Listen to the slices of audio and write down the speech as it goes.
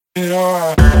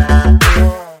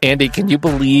Andy, can you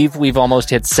believe we've almost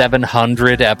hit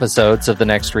 700 episodes of The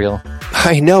Next Reel?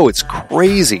 I know, it's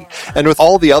crazy. And with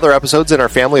all the other episodes in our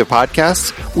family of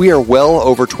podcasts, we are well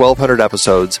over 1,200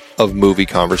 episodes of movie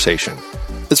conversation.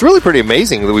 It's really pretty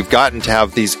amazing that we've gotten to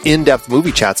have these in-depth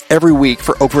movie chats every week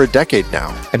for over a decade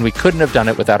now. And we couldn't have done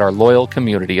it without our loyal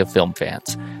community of film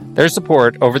fans. Their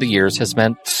support over the years has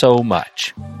meant so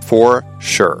much. For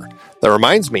sure. That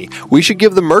reminds me, we should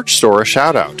give the merch store a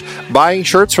shout out. Buying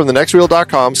shirts from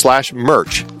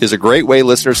thenextreel.com/merch is a great way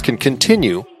listeners can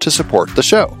continue to support the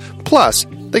show. Plus,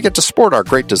 they get to sport our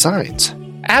great designs.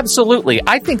 Absolutely.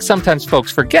 I think sometimes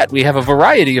folks forget we have a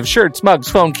variety of shirts, mugs,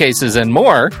 phone cases, and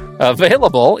more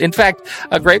available. In fact,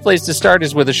 a great place to start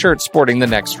is with a shirt sporting the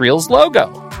Next Reel's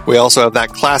logo. We also have that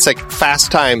classic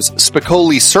Fast Times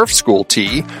Spicoli Surf School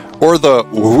tee, or the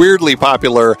weirdly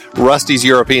popular Rusty's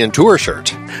European Tour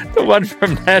shirt. The one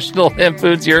from National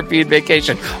Lampoon's European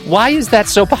Vacation. Why is that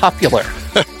so popular?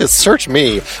 Search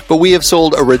me, but we have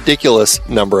sold a ridiculous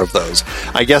number of those.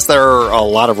 I guess there are a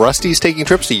lot of Rustys taking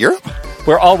trips to Europe?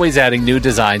 We're always adding new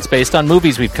designs based on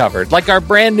movies we've covered, like our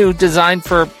brand new design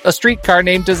for a streetcar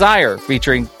named Desire,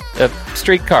 featuring a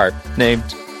streetcar named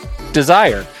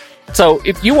Desire. So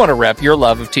if you want to rep your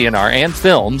love of TNR and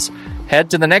films,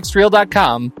 head to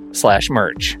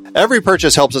thenextreel.com/merch. Every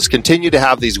purchase helps us continue to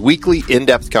have these weekly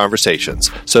in-depth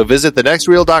conversations. So visit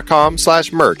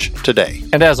thenextreel.com/merch today.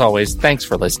 And as always, thanks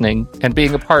for listening and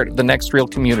being a part of the Next Reel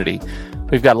community.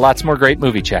 We've got lots more great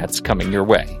movie chats coming your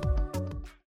way.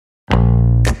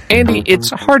 Andy,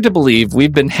 it's hard to believe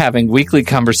we've been having weekly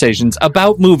conversations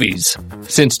about movies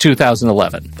since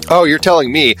 2011. Oh, you're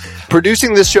telling me.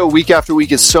 Producing this show week after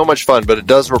week is so much fun, but it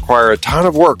does require a ton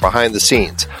of work behind the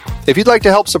scenes. If you'd like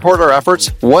to help support our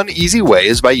efforts, one easy way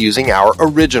is by using our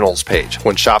Originals page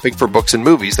when shopping for books and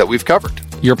movies that we've covered.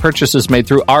 Your purchases made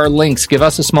through our links give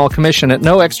us a small commission at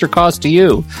no extra cost to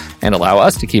you and allow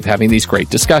us to keep having these great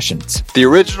discussions. The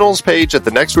Originals page at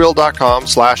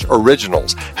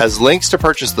thenextreel.com/originals has links to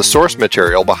purchase the source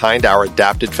material behind our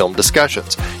adapted film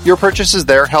discussions. Your purchases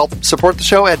there help support the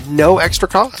show at no extra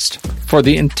cost. For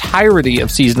the entirety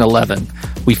of Season 11,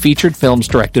 we featured films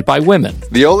directed by women.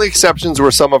 The only exceptions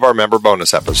were some of our member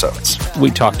bonus episodes. We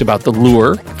talked about The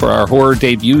Lure for our Horror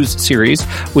Debuts series,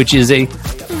 which is a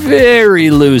very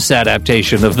loose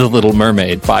adaptation of The Little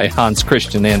Mermaid by Hans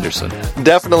Christian Andersen.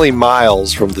 Definitely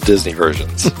miles from the Disney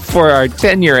versions. For our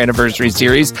 10-year anniversary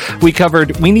series, we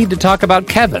covered We Need to Talk About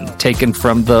Kevin, taken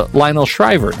from the Lionel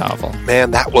Shriver novel.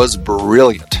 Man, that was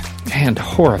brilliant. And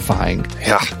horrifying.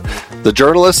 Yeah. The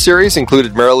Journalist series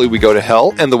included Merrily We Go to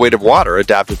Hell and The Weight of Water,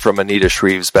 adapted from Anita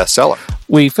Shreve's bestseller.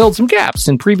 We filled some gaps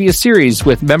in previous series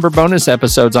with member bonus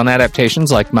episodes on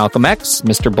adaptations like Malcolm X,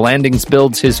 Mr. Blandings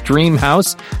Builds His Dream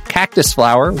House, Cactus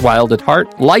Flower, Wild at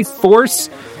Heart, Life Force,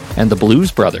 and The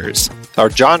Blues Brothers. Our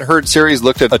John Hurd series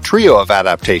looked at a trio of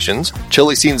adaptations: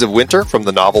 Chilly Scenes of Winter from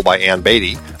the novel by Ann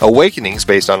Beatty, Awakenings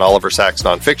based on Oliver Sacks'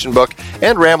 nonfiction book,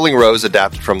 and Rambling Rose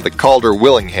adapted from the Calder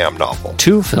Willingham novel.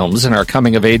 2 films in our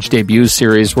coming-of-age debut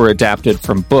series were adapted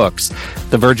from books: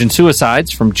 The Virgin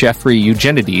Suicides from Jeffrey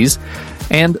Eugenides,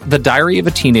 and The Diary of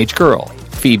a Teenage Girl,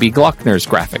 Phoebe Glockner's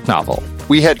graphic novel.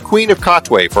 We had Queen of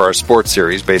Katwe for our sports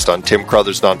series based on Tim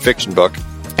Crothers' nonfiction book.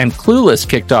 And Clueless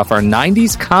kicked off our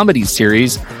 90s comedy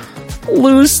series,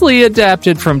 loosely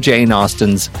adapted from Jane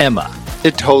Austen's Emma.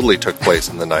 It totally took place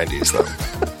in the 90s, though.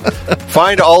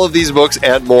 Find all of these books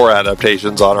and more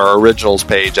adaptations on our Originals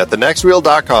page at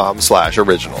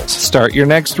thenextreel.com/originals. Start your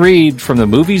next read from the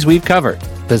movies we've covered.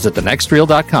 Visit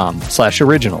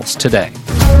thenextreel.com/originals today.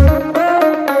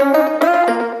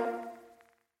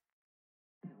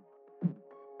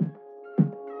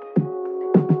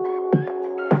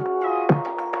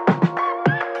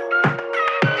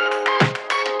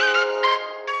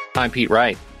 I'm Pete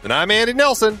Wright. And I'm Andy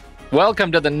Nelson.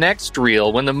 Welcome to The Next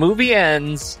Reel. When the movie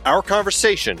ends, our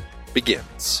conversation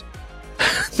begins.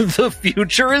 The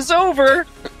future is over.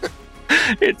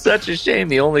 It's such a shame.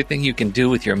 The only thing you can do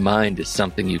with your mind is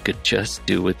something you could just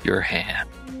do with your hand.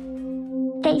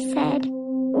 They said,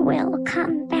 "We'll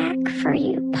come back for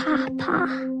you, Papa."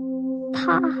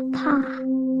 Papa.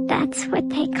 That's what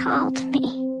they called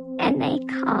me. And they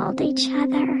called each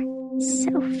other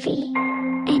Sophie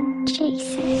and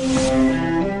Jason.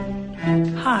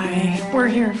 Hi, we're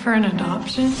here for an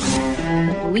adoption.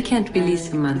 We can't release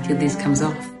him until this comes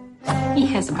off. He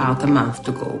has about a month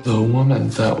to go. The woman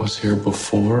that was here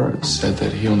before said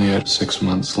that he only had 6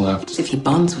 months left. If he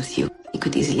bonds with you, he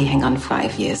could easily hang on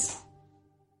 5 years.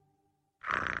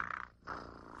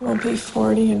 We'll be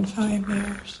 40 in 5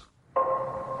 years.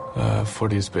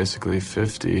 40 is basically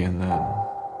 50, and then...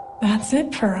 That's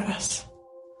it for us.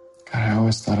 God, I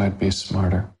always thought I'd be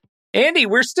smarter. Andy,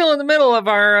 we're still in the middle of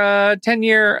our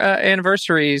 10-year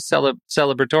anniversary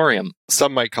celebratorium.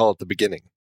 Some might call it the beginning.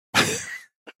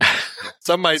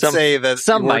 Some might say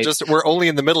that we're only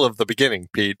in the middle of the beginning,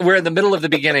 Pete. We're in the middle of the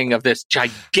beginning of this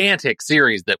gigantic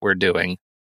series that we're doing.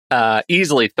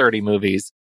 Easily 30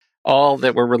 movies, all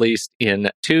that were released in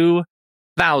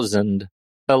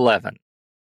 2011,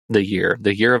 the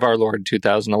year of our Lord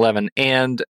 2011.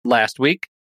 And last week,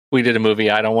 we did a movie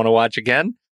I don't want to watch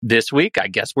again. This week, I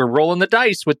guess we're rolling the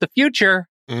dice with the future.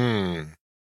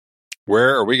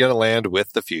 Where are we going to land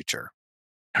with the future?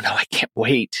 I don't know. I can't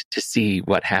wait to see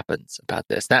what happens about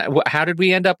this. Now, how did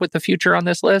we end up with the future on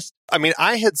this list? I mean,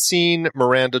 I had seen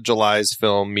Miranda July's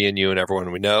film, Me and You and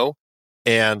Everyone We Know,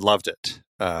 and loved it.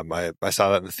 I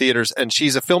saw that in the theaters, and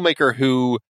she's a filmmaker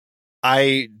who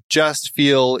I just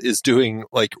feel is doing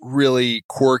like really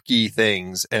quirky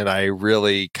things, and I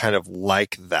really kind of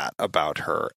like that about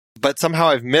her. But somehow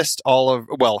I've missed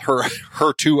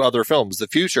her two other films, The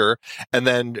Future and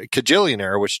then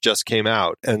Kajillionaire, which just came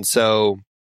out. And so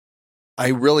I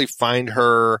really find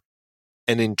her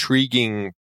an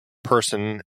intriguing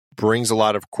person, brings a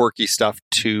lot of quirky stuff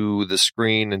to the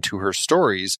screen and to her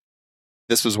stories.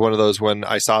 This was one of those when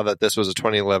I saw that this was a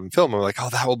 2011 film, I'm like, oh,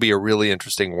 that will be a really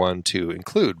interesting one to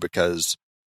include because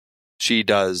she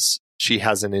has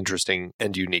an interesting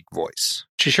and unique voice.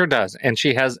 She sure does. And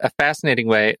she has a fascinating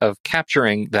way of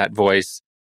capturing that voice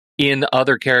in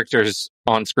other characters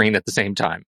on screen at the same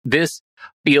time. This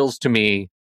feels to me,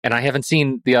 and I haven't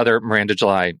seen the other Miranda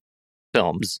July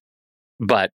films,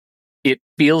 but it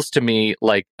feels to me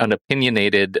like an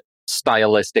opinionated,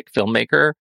 stylistic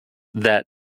filmmaker that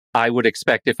I would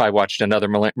expect if I watched another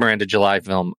Miranda July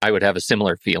film, I would have a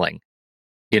similar feeling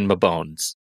in my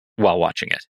bones while watching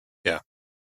it. Yeah.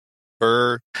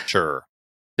 For sure.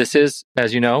 This is,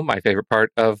 as you know, my favorite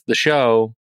part of the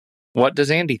show. What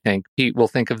does Andy think Pete will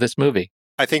think of this movie?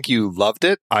 I think you loved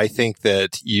it. I think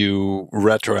that you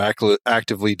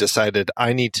retroactively decided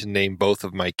I need to name both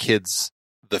of my kids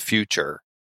The Future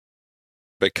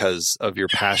because of your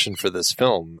passion for this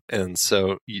film. And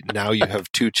so now you have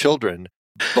two children,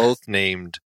 both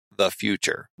named The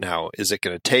Future. Now, is it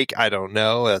going to take? I don't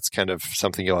know. That's kind of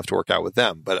something you'll have to work out with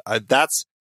them. But that's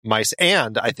mice,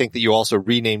 and I think that you also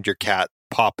renamed your cat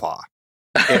Pawpaw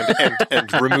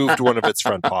and removed one of its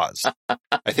front paws.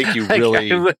 I think you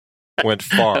really went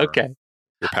far. Okay,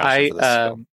 your passion for this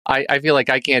film. I feel like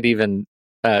I can't even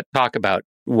talk about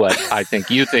what I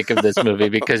think you think of this movie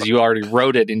because you already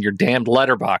wrote it in your damned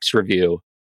Letterboxd review.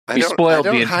 You spoiled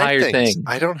the entire thing.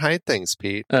 I don't hide things,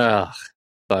 Pete. Ugh,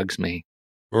 bugs me.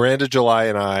 Miranda July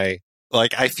and I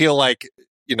feel like,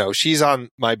 she's on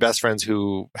my best friends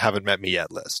who haven't met me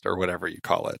yet list or whatever you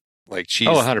call it. Like she's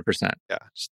 100%. Yeah.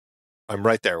 I'm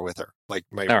right there with her. Like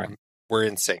we're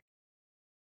in sync.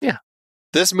 Yeah.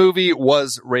 This movie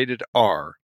was rated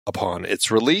R upon its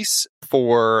release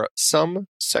for some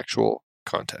sexual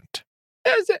content.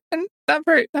 Not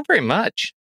very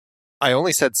much. I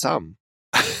only said some.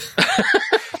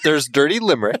 There's dirty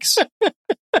limericks.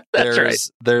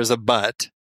 There's a butt.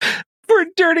 For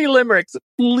dirty limericks,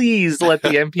 please let the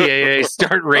MPAA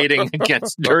start rating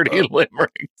against dirty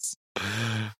limericks.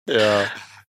 Yeah.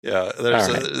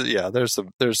 There's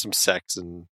some sex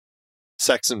and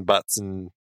butts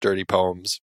and dirty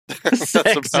poems.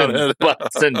 Sex and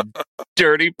butts and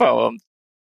dirty poems.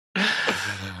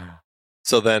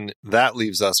 So then that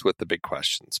leaves us with the big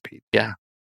questions, Pete. Yeah,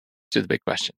 to the big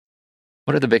question.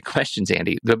 What are the big questions,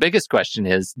 Andy? The biggest question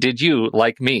is, did you,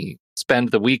 like me,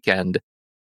 spend the weekend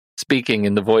speaking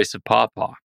in the voice of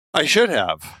Pawpaw? I should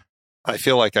have. I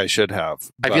feel like I should have.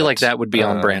 I feel like that would be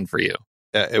on brand for you.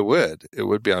 Yeah, it would. It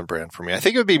would be on brand for me. I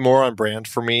think it would be more on brand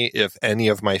for me if any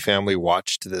of my family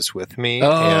watched this with me.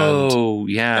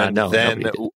 And then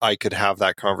I could have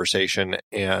that conversation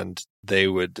and they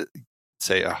would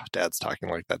say, oh, Dad's talking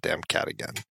like that damn cat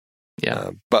again.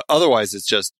 Yeah. But otherwise, it's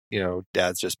just,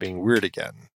 Dad's just being weird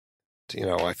again.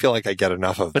 I feel like I get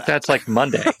enough of that. But that's like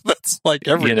Monday. That's like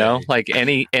every day. Like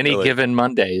any really. Given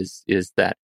Monday is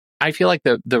that. I feel like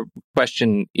the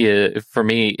question for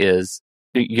me is,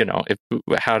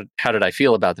 how did I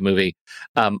feel about the movie?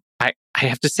 I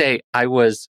have to say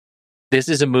this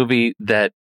is a movie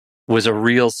that was a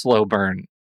real slow burn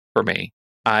for me.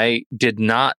 I did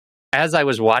not, as I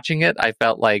was watching it, I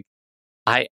felt like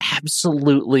I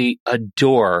absolutely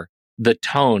adore the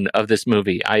tone of this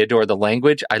movie. I adore the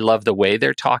language. I love the way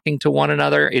they're talking to one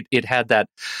another. It had that,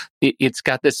 it's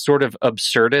got this sort of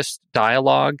absurdist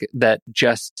dialogue that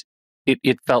just,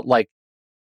 it felt like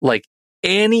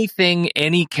anything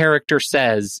any character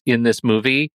says in this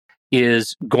movie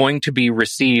is going to be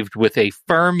received with a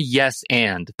firm yes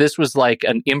and. This was like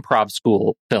an improv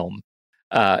school film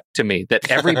to me, that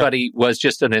everybody was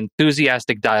just an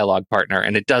enthusiastic dialogue partner,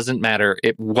 and it doesn't matter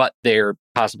what they're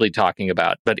possibly talking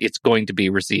about, but it's going to be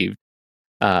received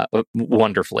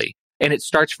wonderfully. And it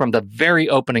starts from the very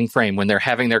opening frame when they're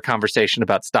having their conversation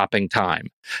about stopping time.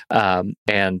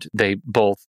 And they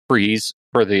both freeze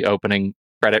for the opening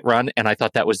credit run. And I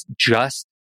thought that was just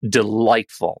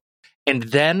delightful. And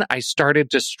then I started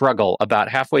to struggle about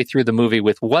halfway through the movie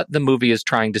with what the movie is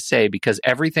trying to say, because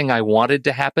everything I wanted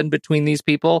to happen between these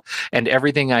people and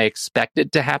everything I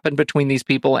expected to happen between these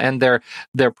people and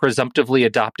their presumptively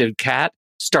adopted cat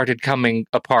started coming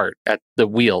apart at the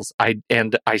wheels. I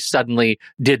suddenly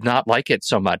did not like it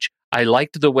so much. I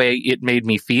liked the way it made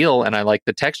me feel, and I liked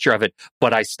the texture of it,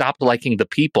 but I stopped liking the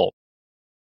people.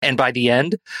 And by the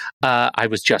end, I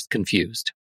was just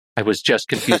confused. I was just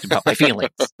confused about my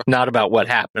feelings, not about what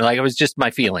happened. Like, it was just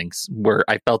my feelings where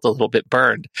I felt a little bit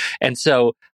burned. And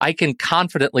so I can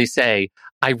confidently say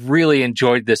I really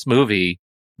enjoyed this movie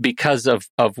because of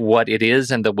what it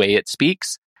is and the way it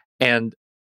speaks. And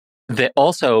that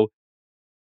also,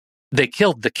 they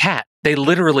killed the cat. They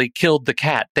literally killed the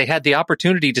cat. They had the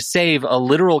opportunity to save a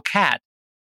literal cat,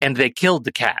 and they killed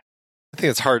the cat. I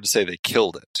think it's hard to say they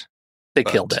killed it. They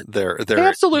killed it. They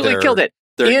absolutely killed it.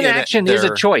 Inaction is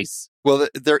a choice. Well,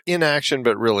 they're in action,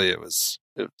 but really it was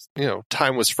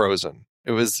time was frozen.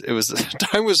 It was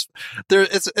time was there.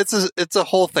 It's a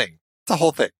whole thing. It's a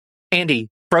whole thing. Andy,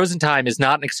 frozen time is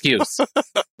not an excuse.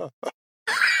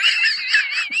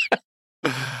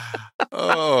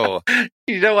 Oh,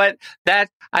 you know what? That,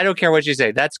 I don't care what you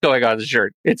say. That's going on the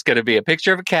shirt. It's going to be a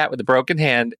picture of a cat with a broken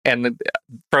hand, and the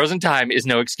frozen time is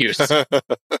no excuse.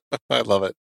 I love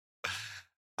it.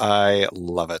 I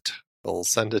love it. We'll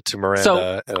send it to Miranda.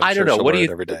 So, I don't know. What do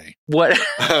you every day? What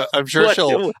I'm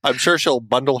sure she'll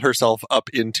bundle herself up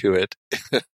into it.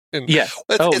 Yeah.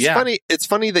 It's funny. It's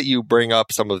funny that you bring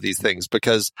up some of these things,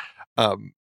 because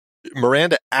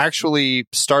Miranda actually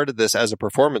started this as a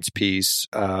performance piece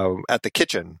at the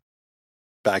Kitchen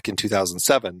back in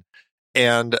 2007,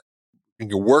 and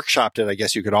workshopped it, I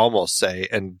guess you could almost say,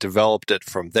 and developed it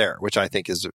from there, which I think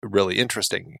is really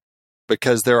interesting,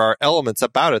 because there are elements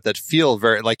about it that feel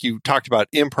very, like you talked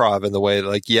about improv and the way,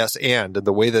 like, yes, and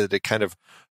the way that it kind of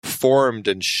formed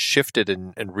and shifted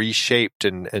and reshaped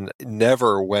and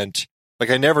never went,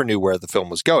 like, I never knew where the film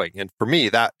was going. And for me,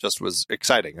 that just was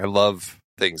exciting. I love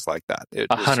things like that.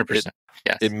 100%.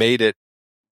 Yes. It made it,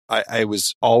 I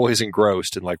was always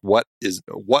engrossed in, like, what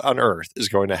on earth is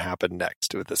going to happen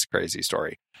next with this crazy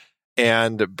story.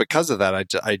 And because of that,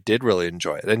 I did really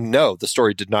enjoy it. And no, the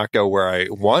story did not go where I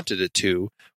wanted it to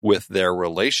with their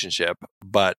relationship,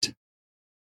 but,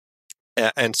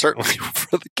 and certainly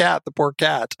for the cat, the poor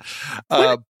cat.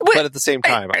 But at the same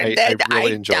time, I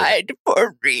really enjoyed it. I died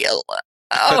for real.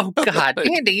 Oh, God,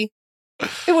 Andy.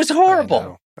 It was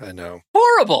horrible. I know.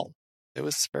 Horrible. It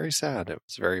was very sad. It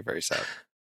was very, very sad.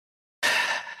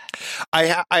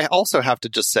 I also have to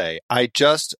just say, I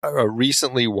just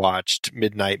recently watched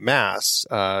Midnight Mass,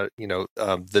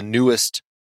 the newest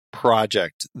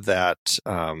project that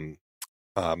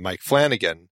Mike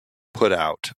Flanagan put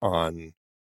out on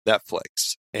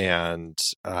Netflix. And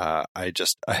I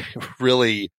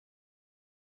really,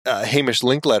 Hamish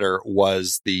Linklater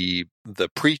was the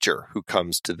preacher who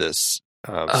comes to this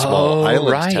small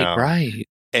island town. Right.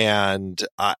 And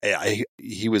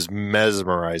he was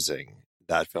mesmerizing.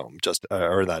 That film,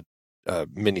 or that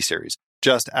miniseries,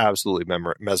 just absolutely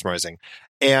mesmerizing.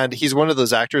 And he's one of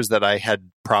those actors that I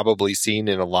had probably seen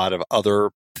in a lot of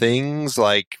other things,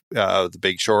 like The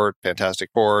Big Short, Fantastic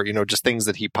Four, just things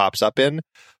that he pops up in,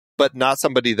 but not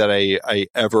somebody that I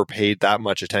ever paid that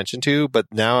much attention to. But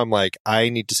now I'm like, I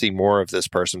need to see more of this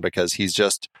person, because he's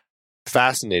just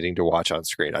fascinating to watch on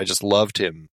screen. I just loved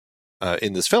him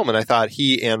in this film. And I thought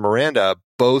he and Miranda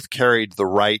both carried the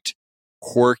right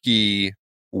quirky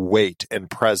weight and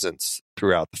presence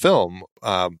throughout the film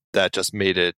that just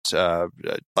made it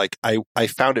like I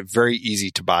found it very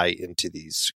easy to buy into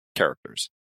these characters.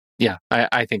 Yeah,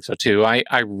 I think so too. I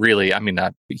mean,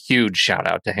 a huge shout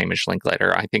out to Hamish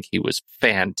Linklater. I think he was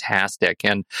fantastic.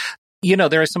 And,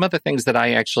 there are some other things that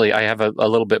I have a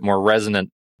little bit more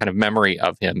resonant kind of memory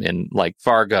of him in, like,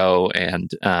 Fargo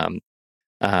and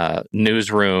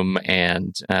Newsroom.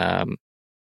 And,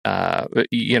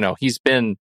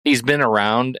 he's been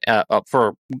around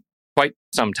for quite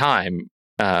some time,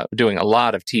 doing a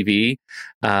lot of TV.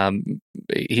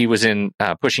 He was in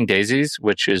Pushing Daisies,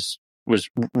 which was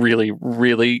really,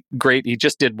 really great. He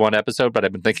just did one episode, but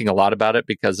I've been thinking a lot about it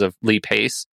because of Lee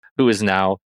Pace, who is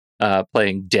now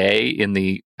playing Day in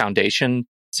the Foundation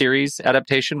series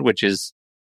adaptation, which is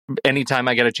anytime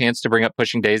I get a chance to bring up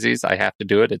Pushing Daisies, I have to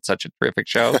do it. It's such a terrific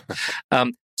show.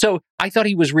 So I thought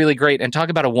he was really great, and talk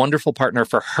about a wonderful partner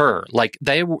for her. Like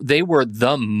they were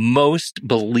the most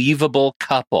believable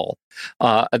couple.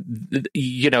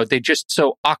 They just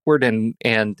so awkward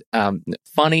and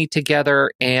funny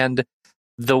together, and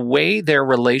the way their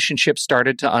relationship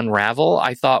started to unravel,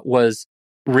 I thought was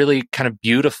really kind of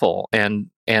beautiful and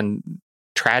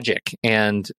tragic,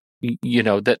 and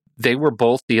that they were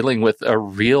both dealing with a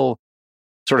real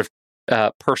sort of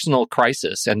personal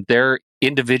crisis, and their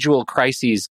individual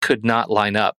crises could not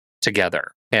line up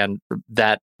together, and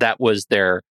that was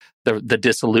the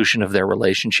dissolution of their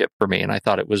relationship for me, and I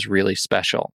thought it was really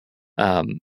special,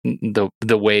 the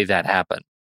way that happened.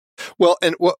 Well,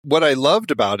 and what I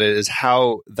loved about it is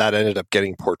how that ended up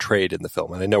getting portrayed in the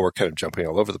film. And I know we're kind of jumping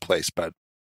all over the place, but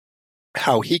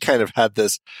how he kind of had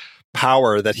this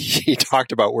power that he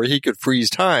talked about where he could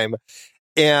freeze time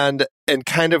and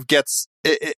kind of gets,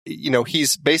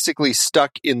 he's basically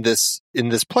stuck in this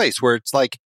place where it's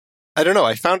like, I don't know,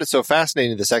 I found it so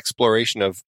fascinating, this exploration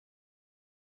of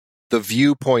the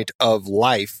viewpoint of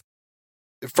life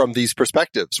from these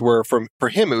perspectives, where for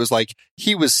him, it was like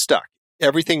he was stuck.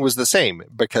 Everything was the same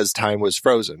because time was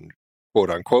frozen,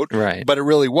 quote unquote. Right. But it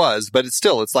really was. But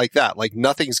it's like that. Like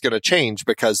nothing's going to change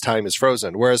because time is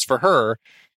frozen. Whereas for her,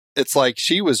 it's like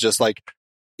she was just like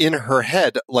in her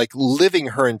head, like living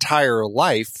her entire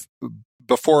life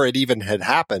before it even had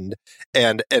happened.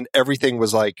 And everything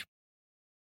was like,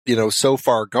 so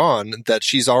far gone that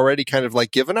she's already kind of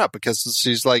like given up because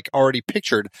she's like already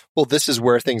pictured, well, this is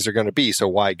where things are going to be. So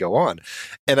why go on?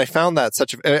 And I found that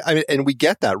and we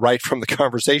get that right from the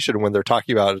conversation when they're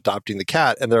talking about adopting the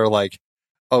cat, and they're like,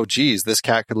 oh, geez, this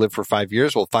cat could live for 5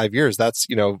 years. Well, 5 years, that's,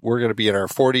 we're going to be in our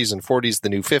 40s, and 40s, the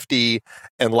new 50,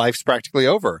 and life's practically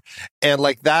over. And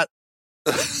like that,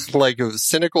 like a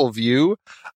cynical view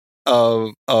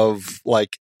of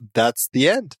like, that's the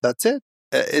end. That's it.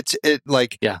 It's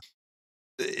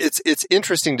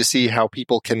interesting to see how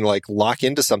people can like lock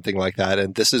into something like that.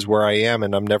 And this is where I am,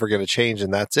 and I'm never going to change.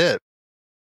 And that's it.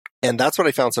 And that's what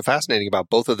I found so fascinating about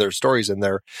both of their stories and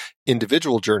their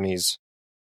individual journeys,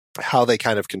 how they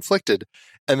kind of conflicted.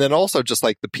 And then also just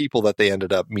like the people that they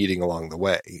ended up meeting along the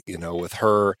way, with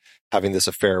her having this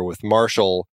affair with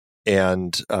Marshall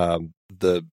and,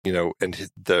 the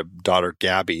daughter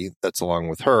Gabby that's along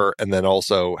with her. And then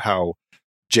also how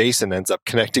Jason ends up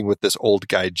connecting with this old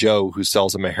guy, Joe, who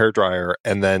sells him a hairdryer.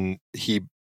 And then he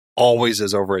always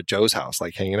is over at Joe's house,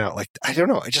 like hanging out. Like, I don't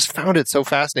know. I just found it so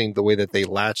fascinating the way that they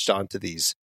latched onto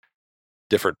these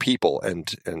different people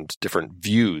and different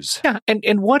views. Yeah.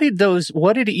 And what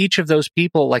did each of those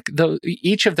people,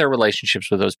 each of their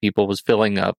relationships with those people was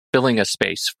filling a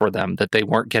space for them that they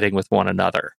weren't getting with one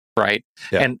another. Right.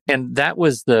 Yeah. And that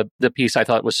was the piece I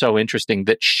thought was so interesting,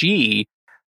 that she,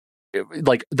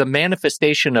 like the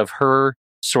manifestation of her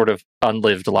sort of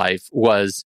unlived life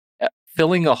was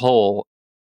filling a hole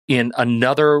in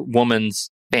another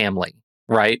woman's family,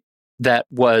 right? That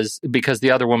was because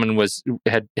the other woman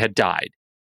had died.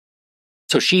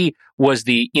 So she was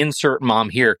the insert mom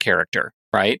here character,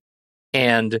 right?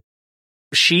 And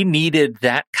she needed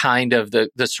that kind of the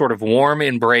sort of warm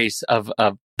embrace of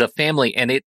the family,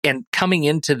 and coming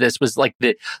into this was like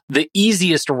the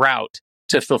easiest route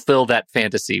to fulfill that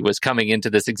fantasy was coming into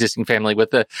this existing family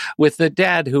with the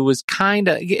dad who was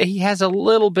he has a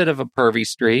little bit of a pervy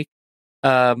streak,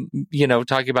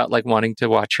 talking about like wanting to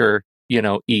watch her,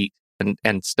 eat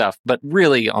and stuff, but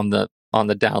really on the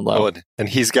down low. Oh, and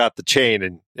he's got the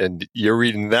chain, and you're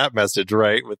reading that message,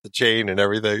 right? With the chain and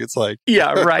everything. It's like,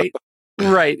 yeah, right.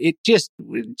 Right. It just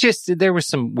there was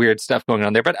some weird stuff going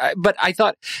on there, but I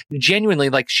thought genuinely,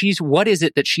 like, what is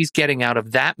it that she's getting out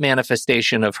of that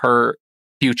manifestation of her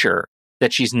future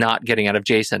that she's not getting out of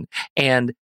Jason?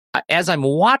 And as I'm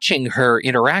watching her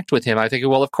interact with him, I think,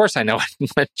 well, of course I know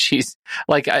but she's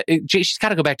like, she's got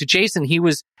to go back to Jason. He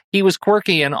was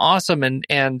quirky and awesome and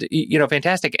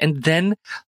fantastic. And then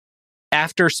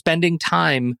after spending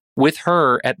time with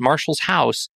her at Marshall's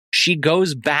house, she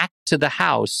goes back to the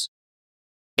house.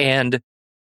 And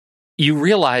you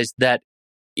realize that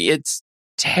it's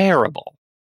terrible.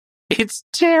 It's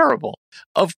terrible.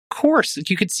 Of course,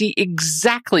 you could see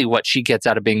exactly what she gets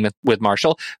out of being with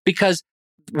Marshall, because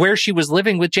where she was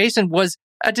living with Jason was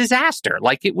a disaster.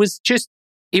 Like it was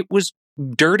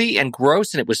dirty and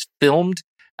gross, and it was filmed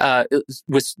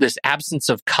with this absence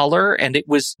of color, and it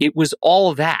was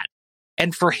all that.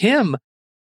 And for him,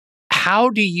 how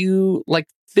do you like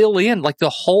fill in like the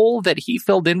hole that he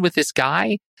filled in with this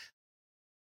guy?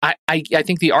 I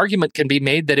think the argument can be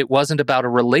made that it wasn't about a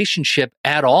relationship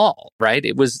at all, right?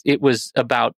 It was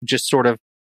about just sort of,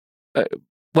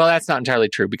 well, that's not entirely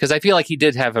true, because I feel like he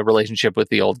did have a relationship with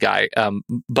the old guy,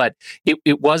 but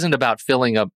it wasn't about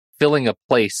filling a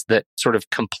place that sort of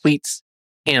completes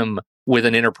him with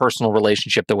an interpersonal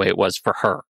relationship the way it was for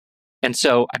her. And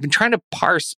so I've been trying to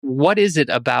parse, what is it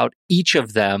about each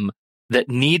of them that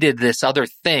needed this other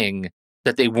thing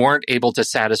that they weren't able to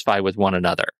satisfy with one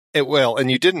another? And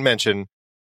you didn't mention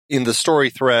in the story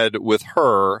thread with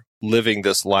her living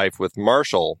this life with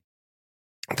Marshall,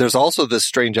 there's also this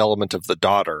strange element of the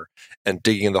daughter and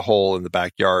digging the hole in the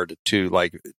backyard to,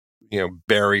 like,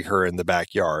 bury her in the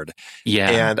backyard. Yeah.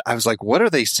 And I was like, what are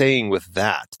they saying with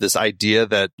that? This idea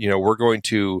that, we're going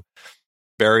to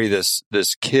bury this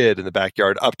kid in the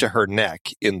backyard up to her neck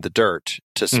in the dirt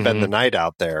to spend the night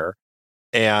out there,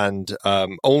 and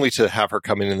only to have her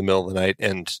come in the middle of the night,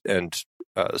 and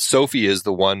Sophie is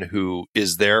the one who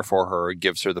is there for her and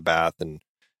gives her the bath and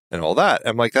all that.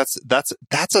 I'm like, that's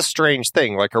a strange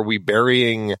thing. Like, are we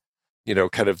burying,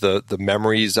 kind of the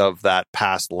memories of that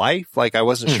past life? Like, I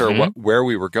wasn't sure where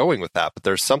we were going with that, but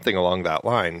there's something along that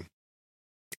line.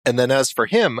 And then as for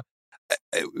him,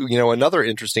 another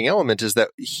interesting element is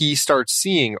that he starts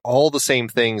seeing all the same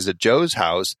things at Joe's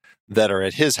house that are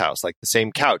at his house, like the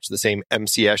same couch, the same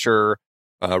MC Escher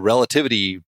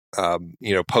relativity,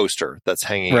 poster that's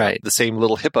hanging right, up, the same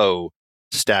little hippo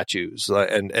statues,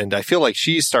 and I feel like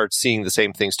she starts seeing the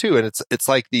same things too, and it's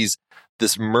like this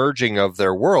merging of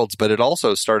their worlds. But it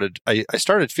also started. I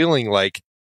started feeling like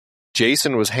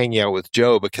Jason was hanging out with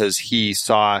Joe because he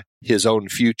saw his own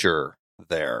future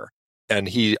there. And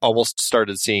he almost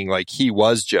started seeing like he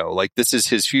was Joe, like this is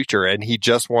his future, and he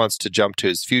just wants to jump to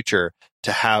his future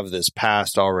to have this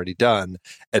past already done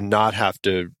and not have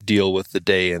to deal with the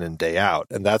day in and day out.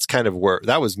 And that's kind of where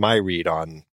that was my read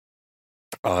on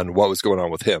what was going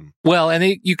on with him. Well, and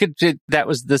that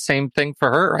was the same thing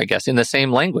for her, I guess, in the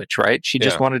same language, right? She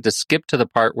just wanted to skip to the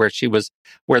part where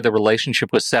where the relationship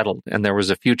was settled and there was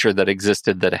a future that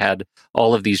existed that had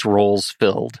all of these roles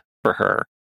filled for her.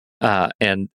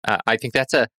 And I think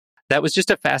that was just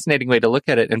a fascinating way to look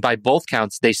at it. And by both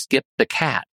counts, they skipped the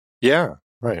cat. Yeah,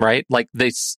 right. Right? Like,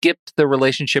 they skipped the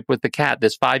relationship with the cat,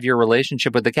 this 5-year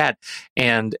relationship with the cat.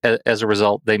 And as a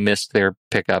result, they missed their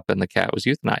pickup and the cat was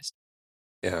euthanized.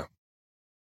 Yeah.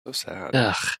 So sad.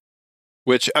 Ugh.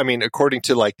 Which, I mean, according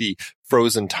to like the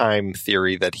frozen time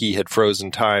theory that he had frozen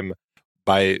time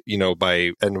by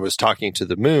and was talking to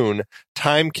the moon,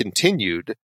 time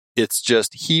continued. It's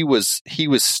just he was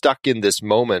stuck in this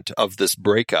moment of this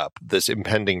breakup, this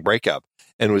impending breakup,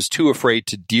 and was too afraid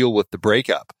to deal with the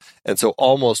breakup. And so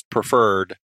almost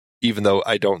preferred, even though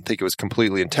I don't think it was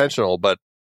completely intentional, but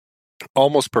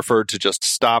almost preferred to just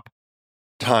stop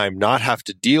time, not have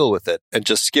to deal with it, and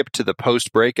just skip to the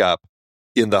post-breakup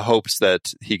in the hopes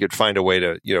that he could find a way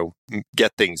to,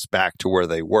 get things back to where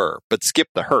they were, but skip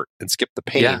the hurt and skip the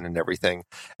pain and everything.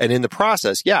 And in the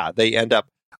process, they end up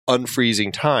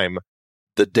unfreezing time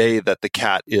the day that the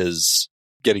cat is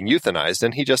getting euthanized,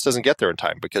 and he just doesn't get there in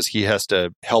time because he has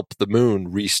to help the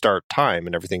moon restart time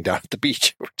and everything down at the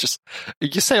beach. Just,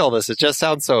 you say all this, it just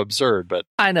sounds so absurd, but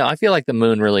I know. I feel like the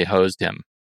moon really hosed him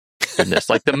in this.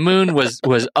 Like, the moon was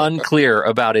unclear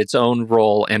about its own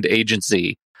role and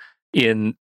agency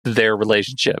in their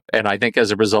relationship, and I think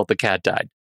as a result, the cat died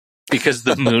because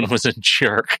the moon was a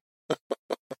jerk.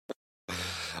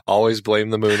 Always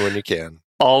blame the moon when you can.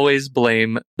 Always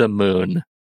blame the moon.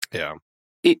 Yeah.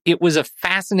 It was a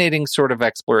fascinating sort of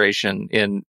exploration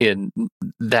in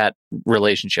that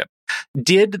relationship.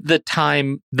 Did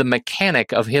the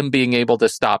mechanic of him being able to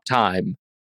stop time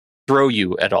throw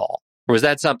you at all? Or was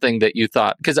that something that you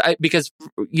thought, because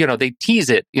they tease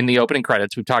it in the opening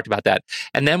credits, we've talked about that.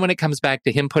 And then when it comes back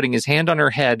to him putting his hand on her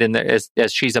head and as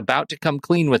she's about to come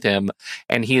clean with him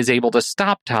and he is able to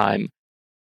stop time,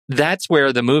 that's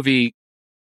where the movie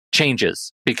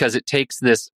changes, because it takes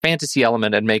this fantasy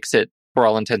element and makes it, for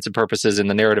all intents and purposes in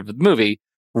the narrative of the movie,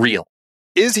 real.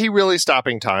 Is he really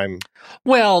stopping time?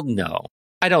 Well, no,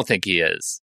 I don't think he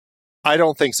is. I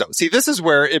don't think so. See, this is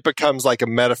where it becomes like a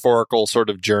metaphorical sort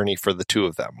of journey for the two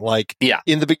of them. Like,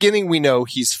 in the beginning, we know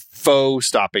he's faux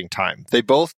stopping time. They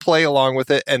both play along with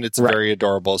it, and it's very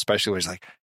adorable, especially when he's like,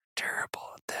 terrible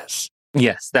at this.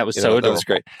 Yes, that was so adorable. That was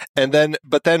great. And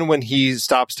then when he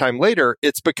stops time later,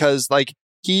 it's because like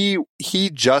he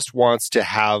just wants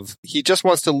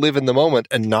to live in the moment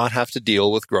and not have to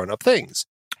deal with grown-up things.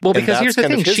 Well, because here's the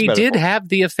thing, she did have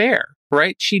the affair,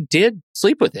 right? She did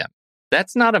sleep with him.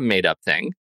 That's not a made-up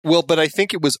thing. Well, but I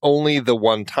think it was only the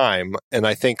one time, and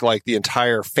I think like the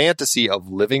entire fantasy of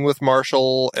living with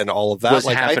Marshall and all of that, Was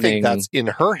like I happening think that's in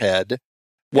her head.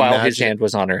 while his hand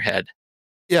was on her head.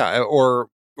 Yeah, or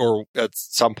at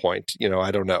some point,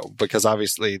 I don't know, because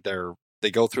obviously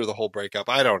they go through the whole breakup.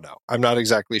 I don't know. I'm not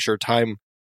exactly sure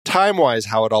time-wise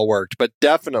how it all worked, but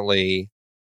definitely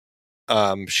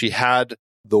she had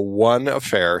the one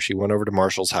affair. She went over to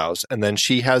Marshall's house, and then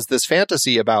she has this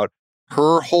fantasy about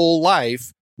her whole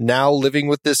life now living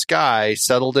with this guy,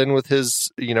 settled in with his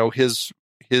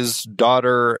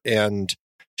daughter, and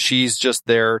she's just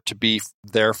there to be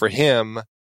there for him,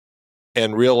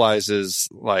 and realizes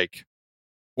like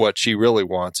what she really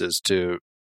wants is to,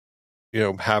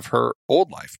 have her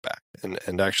old life back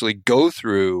and actually go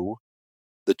through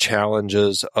the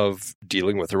challenges of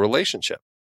dealing with a relationship.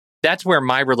 That's where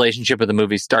my relationship with the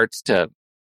movie starts to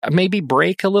maybe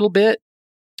break a little bit.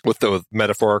 With the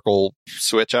metaphorical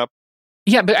switch up?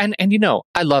 Yeah, but and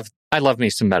I love me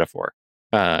some metaphor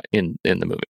in the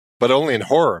movie. But only in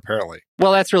horror, apparently.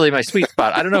 Well, that's really my sweet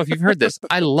spot. I don't know if you've heard this.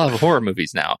 I love horror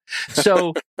movies now.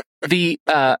 So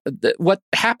what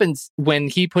happens when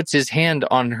he puts his hand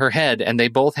on her head and they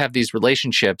both have these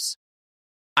relationships,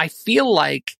 I feel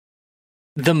like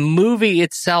the movie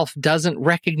itself doesn't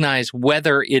recognize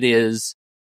whether it is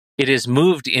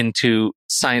moved into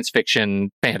science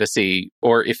fiction fantasy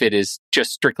or if it is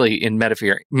just strictly in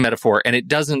metaphor. And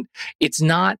it's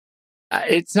not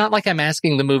like I'm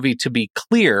asking the movie to be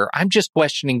clear. I'm just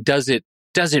questioning, does it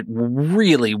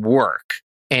really work?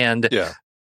 And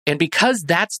because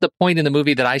that's the point in the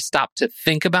movie that I stopped to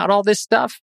think about all this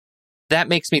stuff, that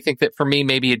makes me think that for me,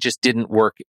 maybe it just didn't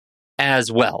work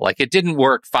as well. Like it didn't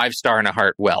work 5-star and a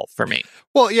heart well for me.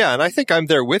 Well, yeah, and I think I'm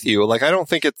there with you. Like I don't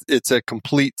think it's a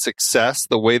complete success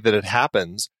the way that it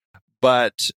happens,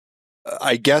 but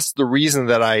I guess the reason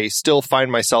that I still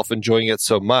find myself enjoying it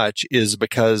so much is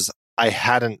because I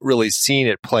hadn't really seen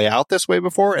it play out this way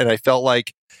before, and I felt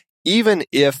like even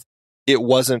if it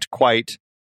wasn't quite,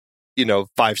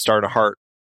 5-star and a heart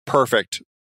perfect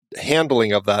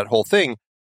handling of that whole thing,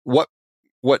 what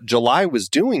July was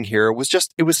doing here was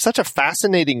it was such a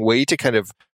fascinating way to kind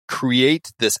of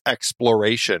create this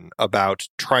exploration about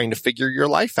trying to figure your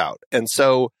life out. And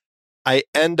so I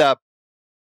end up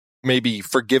maybe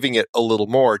forgiving it a little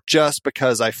more just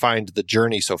because I find the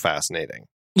journey so fascinating.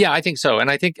 Yeah, I think so.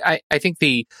 And I think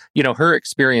the, her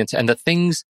experience and the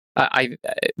things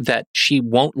that she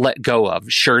won't let go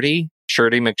of, Shirty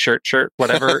McShirt,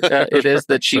 whatever it is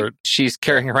that she's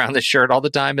carrying around the shirt all the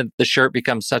time, and the shirt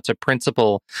becomes such a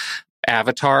principal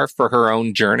avatar for her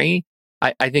own journey.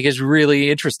 I think is really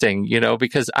interesting,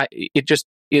 because it just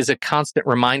is a constant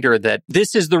reminder that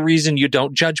this is the reason you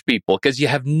don't judge people, because you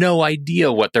have no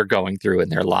idea what they're going through in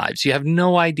their lives. You have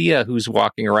no idea who's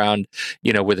walking around,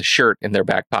 with a shirt in their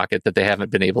back pocket that they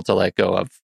haven't been able to let go of,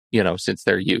 since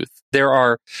their youth. There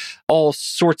are all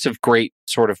sorts of great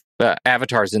sort of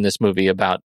avatars in this movie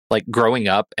about like growing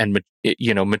up and,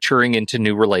 maturing into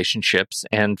new relationships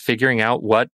and figuring out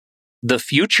what the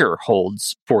future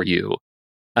holds for you.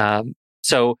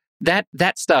 So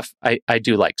that stuff I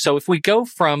do like. So if we go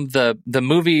from the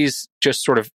movies just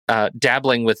sort of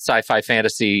dabbling with sci-fi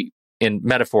fantasy in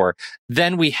metaphor,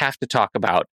 then we have to talk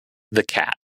about the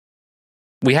cat.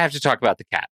 We have to talk about the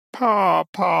cat. Paw.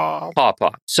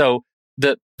 So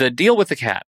the deal with the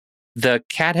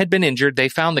cat had been injured. They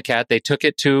found the cat. They took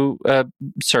it to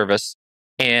service,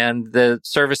 and the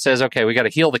service says, okay, we got to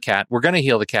heal the cat. We're going to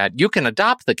heal the cat. You can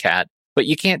adopt the cat, but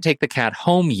you can't take the cat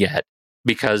home yet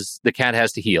because the cat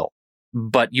has to heal.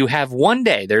 But you have one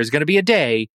day. There's going to be a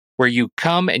day where you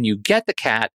come and you get the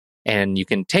cat and you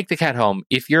can take the cat home.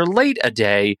 If you're late a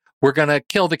day, we're going to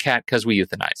kill the cat because we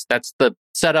euthanize. That's the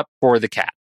setup for the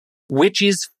cat, which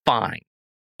is fine.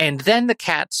 And then the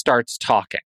cat starts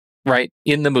talking, right?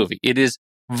 In the movie. It is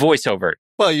voiceover.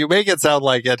 Well, you make it sound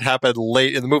like it happened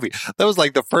late in the movie. That was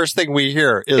like the first thing we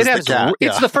hear is the cat.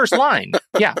 It's the first line.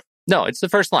 Yeah. No, it's the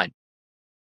first line.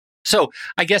 So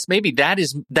I guess maybe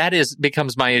that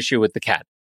becomes my issue with the cat.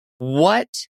 What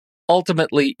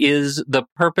ultimately is the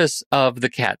purpose of the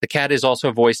cat? The cat is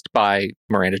also voiced by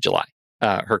Miranda July,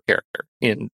 her character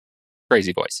in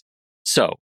crazy voice.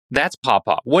 So that's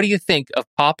Pawpaw. What do you think of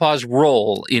Pawpaw's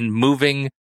role in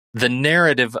moving the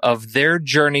narrative of their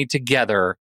journey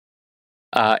together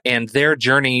and their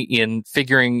journey in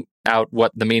figuring out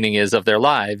what the meaning is of their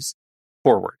lives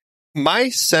forward? My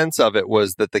sense of it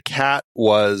was that the cat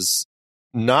was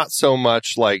not so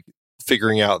much like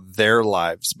figuring out their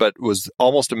lives, but was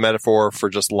almost a metaphor for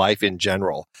just life in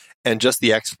general, and just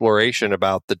the exploration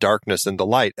about the darkness and the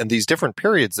light and these different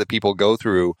periods that people go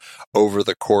through over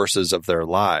the courses of their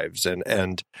lives.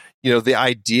 And the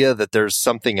idea that there's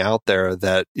something out there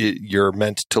that you're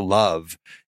meant to love,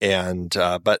 and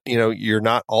but you're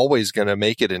not always going to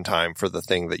make it in time for the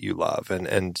thing that you love,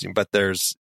 but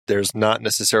there's not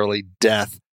necessarily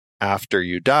death after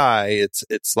you die.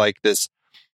 It's like this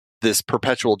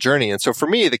perpetual journey. And so for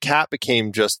me, the cat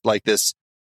became just like this,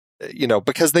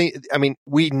 because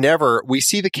we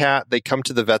see the cat, they come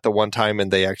to the vet the one time and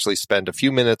they actually spend a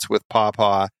few minutes with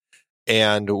Pawpaw,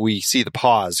 and we see the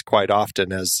paws quite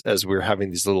often as we're having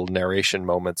these little narration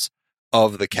moments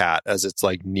of the cat as it's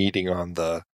like kneading on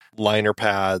the liner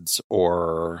pads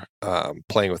or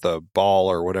playing with a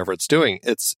ball or whatever it's doing.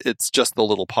 It's just the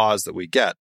little paws that we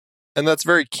get. And that's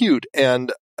very cute.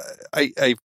 And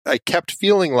I kept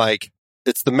feeling like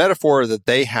it's the metaphor that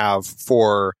they have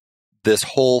for this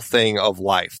whole thing of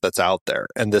life that's out there,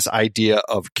 and this idea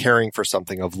of caring for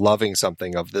something, of loving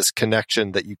something, of this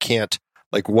connection that you can't,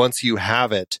 like, once you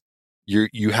have it,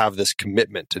 you have this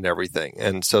commitment and everything.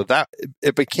 And so that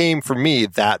it became for me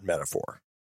that metaphor.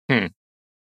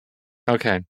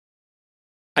 Okay.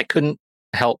 I couldn't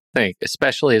help think,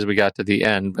 especially as we got to the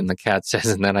end when the cat says,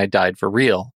 "And then I died for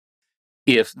real,"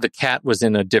 if the cat was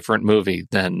in a different movie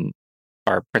than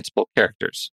our principal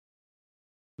characters.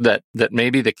 That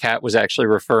maybe the cat was actually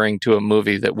referring to a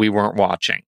movie that we weren't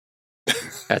watching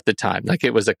at the time. Like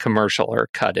it was a commercial or a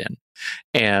cut in.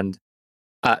 And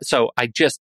so I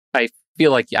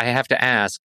feel like I have to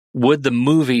ask, would the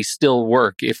movie still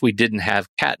work if we didn't have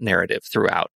cat narrative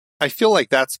throughout? I feel like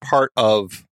that's part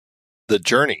of the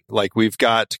journey. Like we've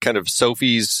got kind of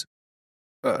Sophie's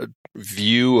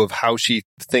view of how she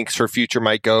thinks her future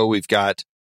might go. We've got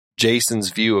Jason's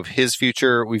view of his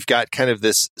future. We've got kind of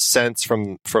this sense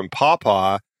from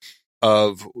Pawpaw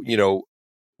of,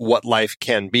 what life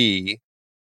can be.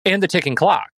 And the ticking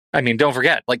clock. I mean, don't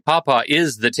forget, like Pawpaw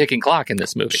is the ticking clock in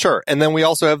this movie. Sure. And then we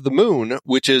also have the moon,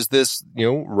 which is this,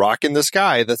 rock in the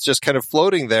sky that's just kind of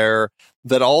floating there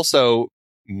that also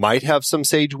might have some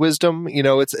sage wisdom.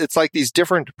 It's like these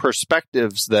different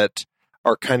perspectives that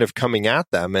are kind of coming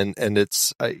at them. And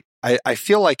it's, I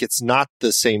feel like it's not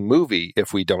the same movie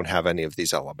if we don't have any of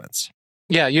these elements.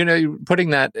 Yeah,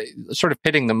 putting that, sort of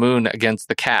pitting the moon against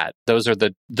the cat, those are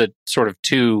the sort of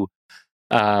two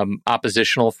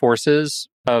oppositional forces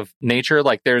of nature.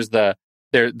 Like there's the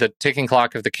ticking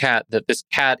clock of the cat, that this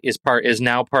cat is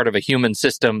now part of a human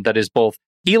system that is both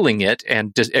healing it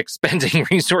and expending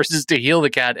resources to heal the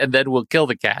cat, and then will kill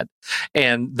the cat.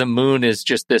 And the moon is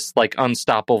just this like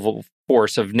unstoppable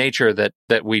force of nature that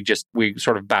we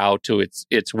sort of bow to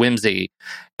its whimsy,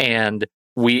 and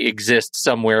we exist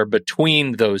somewhere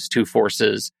between those two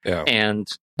forces. Yeah. And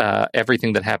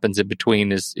everything that happens in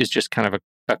between is just kind of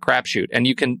a crapshoot. And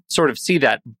you can sort of see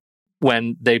that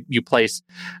when you place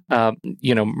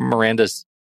Miranda's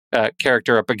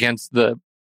character up against the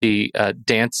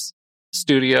dance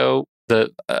studio,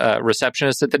 the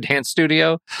receptionist at the dance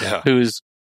studio, who's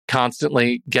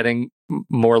constantly getting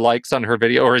more likes on her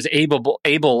video, or is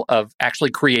able of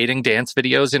actually creating dance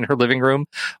videos in her living room,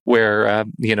 where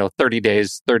 30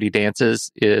 days, 30 dances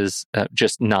is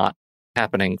just not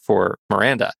happening for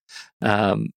Miranda.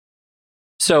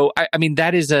 So I mean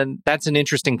that's an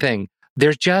interesting thing.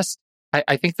 There's just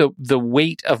I think the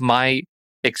weight of my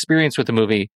experience with the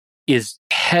movie is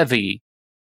heavy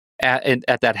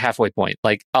at that halfway point.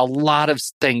 Like a lot of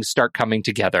things start coming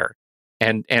together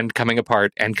and coming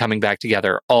apart and coming back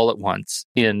together all at once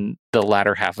in the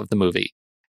latter half of the movie.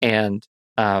 And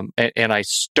I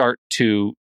start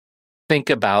to think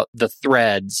about the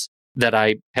threads that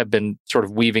I have been sort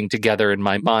of weaving together in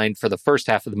my mind for the first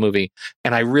half of the movie.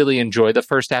 And I really enjoy the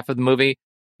first half of the movie.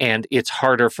 And it's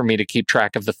harder for me to keep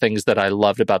track of the things that I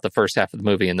loved about the first half of the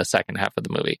movie and the second half of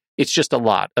the movie. It's just a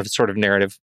lot of sort of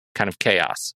narrative kind of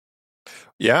chaos.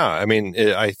 Yeah, I mean,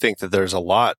 I think that there's a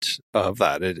lot of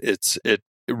that. It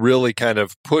really kind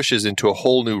of pushes into a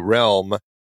whole new realm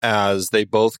as they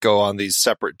both go on these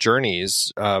separate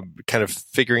journeys, kind of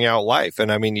figuring out life.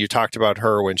 And I mean, you talked about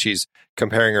her when she's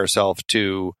comparing herself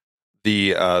to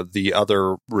the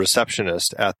other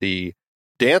receptionist at the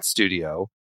dance studio.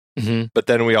 Mm-hmm. But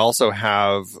then we also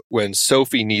have when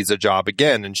Sophie needs a job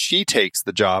again, and she takes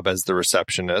the job as the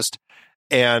receptionist,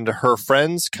 and her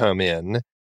friends come in.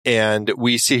 And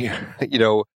we see,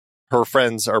 her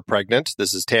friends are pregnant.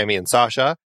 This is Tammy and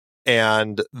Sasha.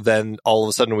 And then all of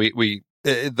a sudden we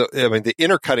the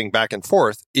intercutting back and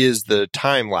forth is the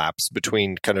time lapse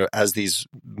between kind of as these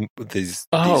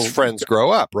friends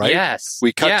grow up, right? Yes.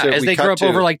 As they grow up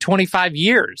over like 25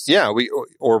 years. Yeah,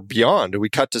 or beyond. We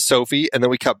cut to Sophie, and then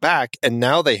we cut back, and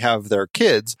now they have their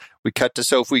kids. We cut to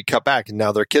Sophie, we cut back, and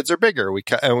now their kids are bigger.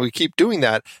 And we keep doing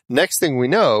that. Next thing we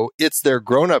know, it's their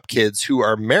grown-up kids who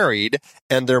are married,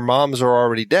 and their moms are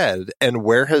already dead. And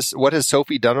what has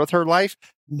Sophie done with her life?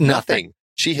 Nothing.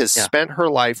 She has spent her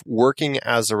life working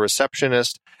as a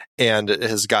receptionist and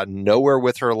has gotten nowhere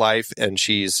with her life. And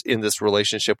she's in this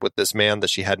relationship with this man that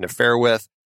she had an affair with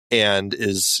and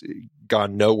is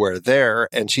gone nowhere there.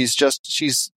 And she's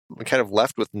kind of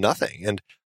left with nothing. And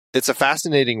it's a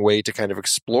fascinating way to kind of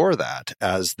explore that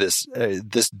as this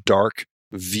dark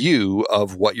view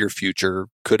of what your future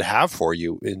could have for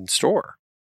you in store.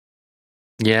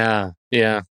 Yeah.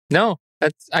 Yeah. No,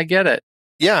 I get it.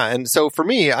 Yeah, and so for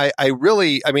me, I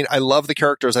love the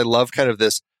characters. I love kind of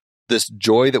this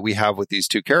joy that we have with these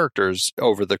two characters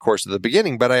over the course of the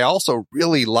beginning, but I also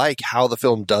really like how the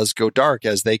film does go dark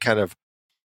as they kind of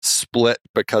split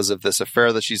because of this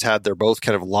affair that she's had. They're both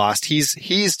kind of lost. He's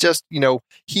just,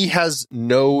 he has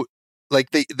no, like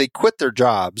they quit their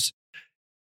jobs.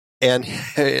 And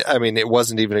I mean, it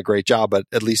wasn't even a great job, but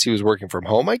at least he was working from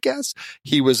home, I guess.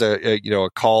 He was a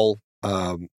call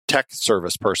tech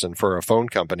service person for a phone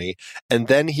company. And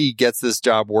then he gets this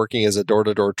job working as a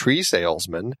door-to-door tree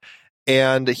salesman,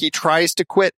 and he tries to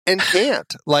quit and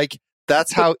can't. Like,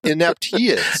 that's how inept he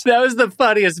is. That was the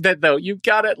funniest bit, though. You've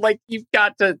got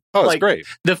to. Oh, it's great.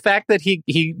 The fact that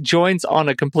he joins on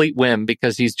a complete whim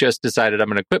because he's just decided, I'm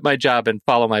going to quit my job and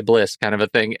follow my bliss, kind of a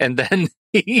thing. And then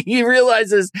he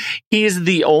realizes he's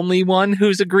the only one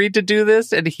who's agreed to do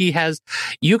this. And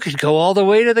you could go all the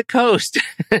way to the coast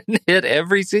and hit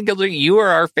every single thing. You are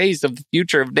our face of the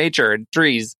future of nature and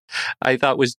trees. I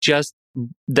thought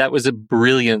that was a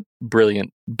brilliant,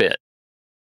 brilliant bit.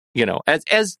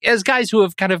 As guys who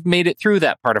have kind of made it through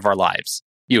that part of our lives,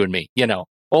 you and me,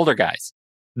 older guys,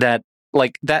 that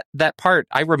part,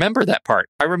 I remember that part.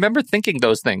 I remember thinking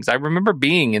those things. I remember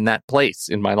being in that place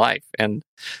in my life, and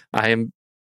I am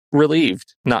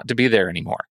relieved not to be there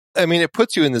anymore. I mean, it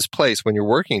puts you in this place when you're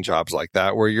working jobs like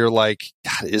that, where you're like,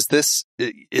 God, is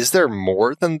there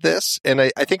more than this? And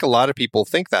I think a lot of people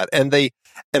think that. And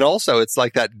also it's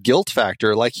like that guilt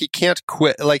factor, like he can't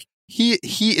quit. Like he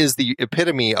is the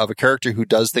epitome of a character who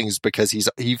does things because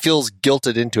he feels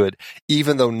guilted into it,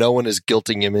 even though no one is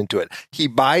guilting him into it. He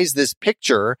buys this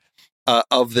picture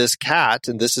of this cat,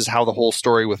 and this is how the whole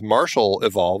story with Marshall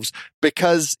evolves,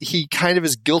 because he kind of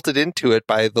is guilted into it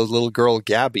by the little girl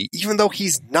Gabby, even though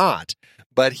he's not,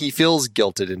 but he feels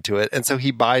guilted into it, and so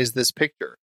he buys this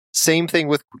picture. Same thing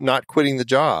with not quitting the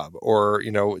job, or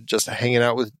just hanging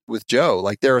out with Joe.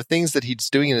 Like, there are things that he's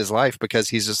doing in his life because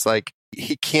he's just like,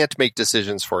 he can't make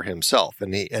decisions for himself,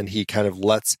 and he kind of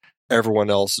lets everyone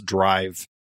else drive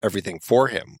everything for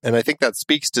him. And I think that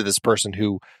speaks to this person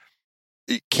who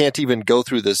can't even go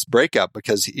through this breakup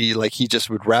because he just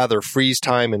would rather freeze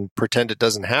time and pretend it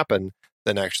doesn't happen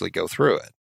than actually go through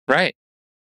it. Right.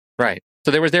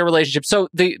 So there was their relationship. So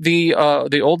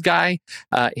the old guy,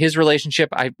 his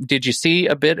relationship. Did you see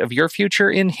a bit of your future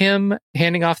in him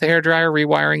handing off the hairdryer,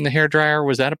 rewiring the hairdryer?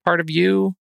 Was that a part of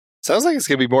you? Sounds like it's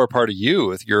going to be more a part of you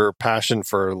with your passion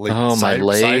for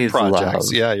side projects.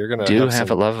 Love. Yeah, you're going to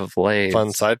have a love of lathes.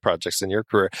 Fun side projects in your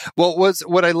career. Well,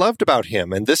 what I loved about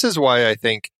him, and this is why I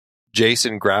think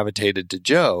Jason gravitated to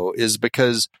Joe, is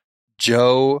because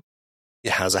Joe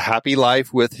has a happy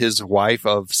life with his wife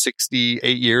of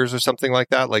 68 years or something like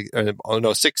that.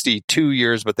 62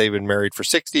 years, but they've been married for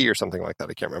 60 or something like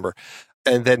that. I can't remember.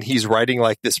 And then he's writing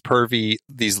like these pervy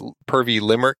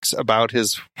limericks about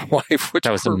his wife, which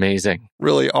that was amazing,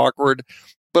 really awkward.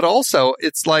 But also,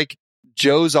 it's like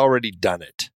Joe's already done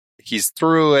it; he's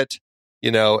through it,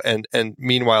 And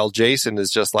meanwhile, Jason is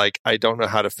just like, I don't know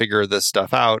how to figure this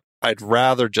stuff out. I'd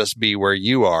rather just be where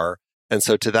you are. And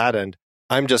so, to that end,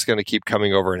 I'm just going to keep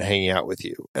coming over and hanging out with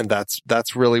you. And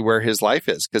that's really where his life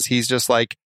is, because he's just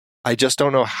like, I just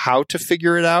don't know how to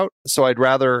figure it out. So I'd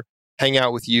rather hang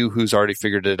out with you who's already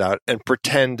figured it out and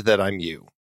pretend that I'm you.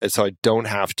 And so I don't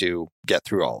have to get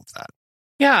through all of that.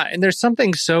 Yeah. And there's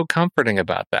something so comforting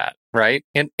about that. Right.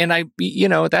 And I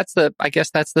guess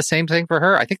that's the same thing for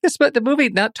her. I think the movie,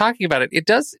 not talking about it, it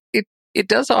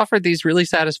does offer these really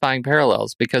satisfying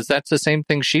parallels, because that's the same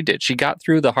thing she did. She got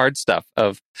through the hard stuff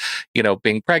of,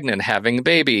 being pregnant, having a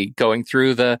baby, going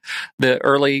through the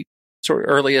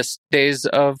earliest days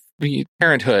of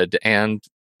parenthood, and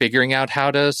figuring out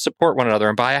how to support one another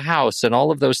and buy a house and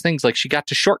all of those things. Like, she got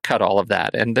to shortcut all of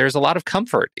that. And there's a lot of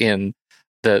comfort in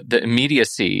the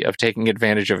immediacy of taking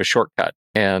advantage of a shortcut,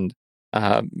 and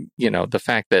the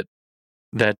fact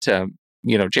that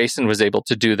Jason was able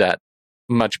to do that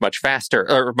much faster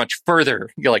or much further.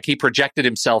 Like he projected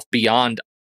himself beyond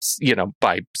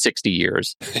by 60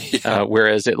 years,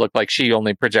 whereas it looked like she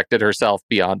only projected herself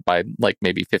beyond by like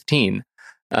maybe 15.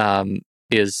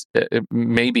 Is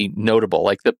maybe notable.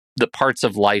 Like the parts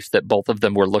of life that both of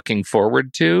them were looking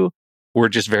forward to were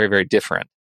just very, very different.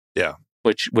 Yeah.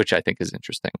 Which I think is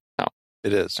interesting. So,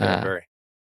 it is. Very.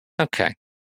 Okay.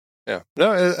 Yeah.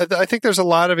 No, I think there's a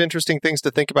lot of interesting things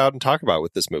to think about and talk about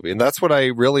with this movie. And that's what I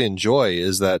really enjoy,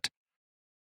 is that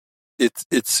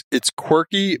it's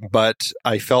quirky, but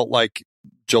I felt like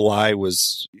July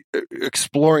was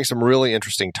exploring some really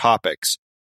interesting topics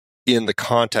in the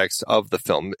context of the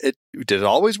film. Did it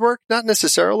always work? Not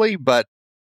necessarily, but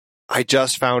I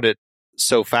just found it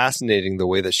so fascinating the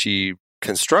way that she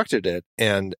constructed it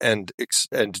and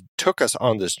took us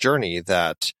on this journey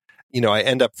that, I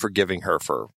end up forgiving her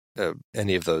for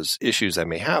any of those issues I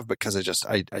may have, because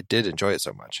I did enjoy it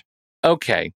so much.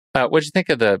 Okay. What did you think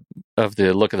of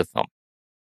the look of the film?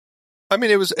 I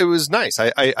mean, it was nice.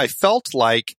 I felt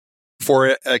like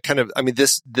for a kind of, I mean,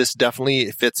 this definitely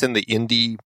fits in the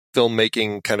indie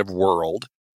filmmaking kind of world,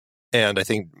 and I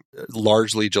think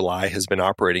largely July has been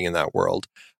operating in that world.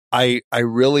 I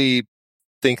really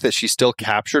think that she still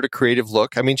captured a creative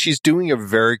look. I mean, she's doing a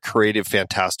very creative,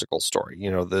 fantastical story.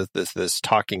 This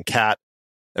talking cat,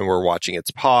 and we're watching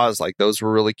its paws. Like, those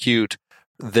were really cute.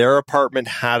 Their apartment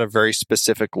had a very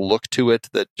specific look to it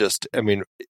that just, I mean,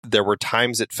 there were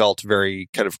times it felt very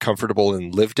kind of comfortable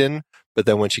and lived in, but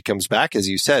then when she comes back, as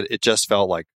you said, it just felt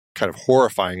like kind of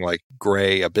horrifying, like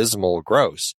gray, abysmal,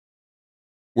 gross.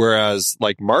 Whereas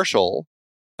like Marshall,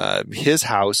 his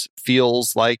house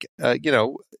feels like,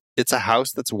 it's a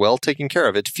house that's well taken care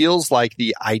of. It feels like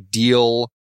the ideal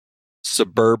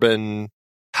suburban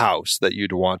house that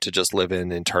you'd want to just live in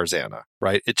Tarzana,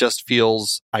 right? It just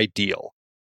feels ideal.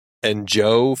 And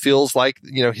Joe feels like,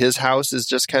 his house is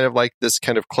just kind of like this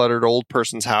kind of cluttered old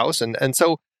person's house. And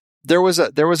so there was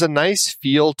a nice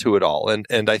feel to it all.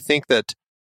 And I think that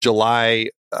July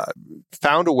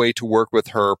found a way to work with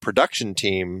her production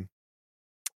team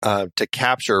to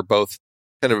capture both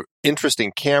kind of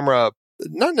interesting camera,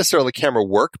 not necessarily camera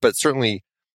work, but certainly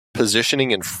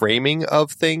positioning and framing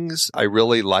of things. I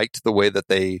really liked the way that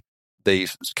they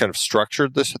kind of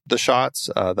structured the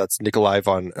shots. That's Nikolai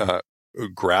von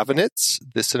Gravenitz,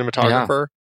 the cinematographer,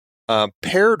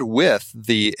 paired with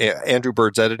the Andrew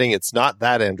Bird's editing. It's not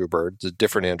that Andrew Bird; it's a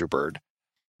different Andrew Bird.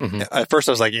 Mm-hmm. At first,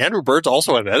 I was like, Andrew Bird's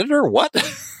also an editor? What?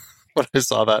 When I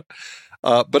saw that.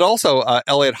 But also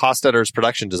Elliot Hostetter's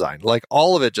production design. Like,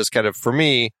 all of it just kind of, for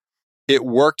me, it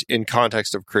worked in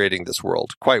context of creating this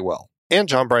world quite well. And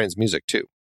John Bryan's music, too.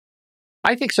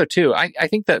 I think so, too. I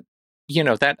think that,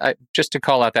 just to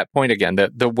call out that point again,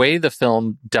 that the way the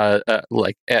film does,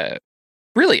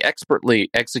 really expertly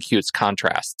executes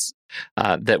contrasts.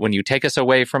 That when you take us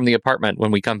away from the apartment,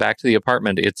 when we come back to the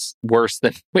apartment,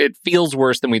 it feels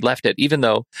worse than we left it, even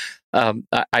though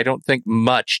I don't think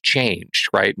much changed,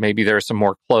 right? Maybe there are some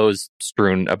more clothes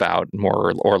strewn about,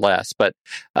 more or less, but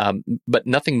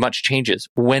nothing much changes.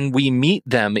 When we meet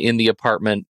them in the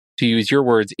apartment, to use your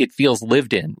words, it feels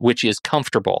lived in, which is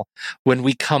comfortable. When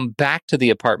we come back to the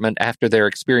apartment after their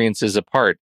experiences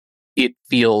apart, it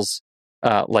feels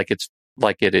like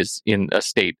it is in a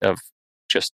state of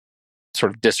just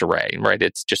sort of disarray, right?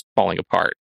 It's just falling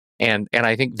apart. And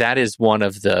I think that is one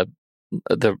of the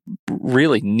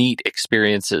really neat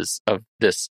experiences of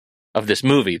this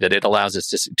movie, that it allows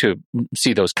us to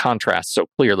see those contrasts so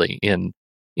clearly in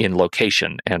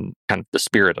location and kind of the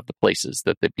spirit of the places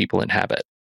that the people inhabit.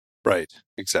 Right,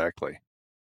 exactly.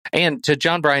 And to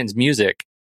John Bryan's music,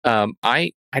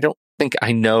 I don't think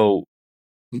I know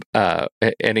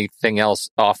anything else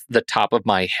off the top of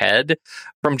my head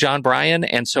from John Bryan,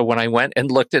 and so when I went and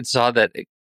looked and saw that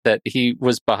he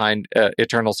was behind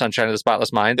Eternal Sunshine of the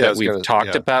Spotless Mind, that we've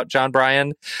talked about John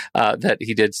Bryan, that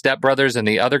he did Step Brothers and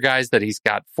the other guys, that he's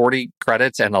got 40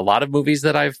 credits and a lot of movies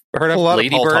that I've heard of. Lady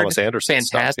Bird, Thomas Anderson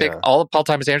fantastic, stuff, yeah. All of Paul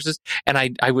Thomas Anderson's, and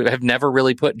I would have never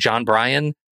really put John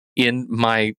Bryan in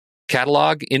my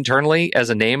catalog internally as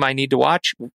a name I need to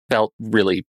watch. Felt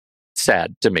really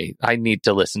sad to me. I need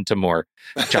to listen to more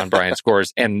John Bryan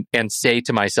scores and say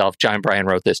to myself, John Bryan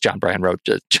wrote this, John Bryan wrote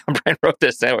this, John Bryan wrote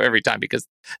this every time, because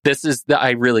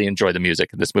I really enjoy the music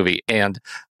in this movie, and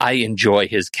I enjoy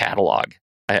his catalog.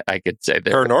 I could say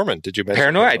that. Paranorman, did you mention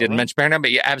Paranorman? I didn't mention Paranorman,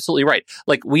 but you're absolutely right.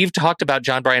 Like, we've talked about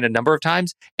John Bryan a number of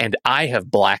times, and I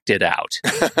have blacked it out.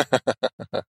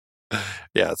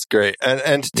 Yeah, it's great.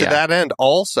 And to that end,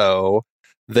 also,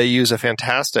 they use a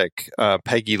fantastic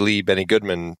Peggy Lee, Benny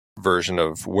Goodman version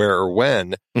of Where or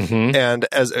When, and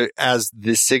as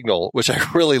the signal, which I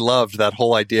really loved, that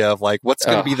whole idea of like, what's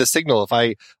going to be the signal if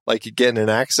I like get in an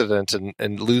accident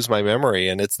and lose my memory,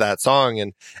 and it's that song,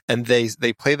 and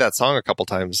they play that song a couple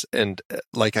times, and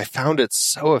like I found it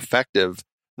so effective,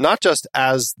 not just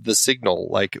as the signal,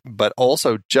 like, but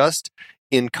also just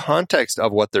in context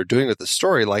of what they're doing with the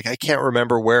story. Like, I can't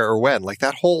remember where or when, like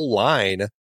that whole line.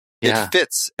 Yeah. It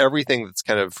fits everything that's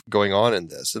kind of going on in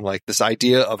this. And like this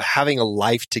idea of having a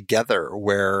life together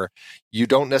where you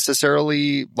don't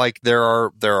necessarily like, there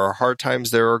are hard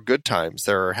times, there are good times,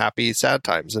 there are happy, sad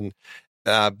times. And,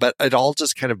 but it all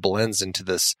just kind of blends into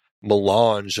this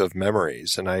melange of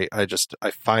memories. And I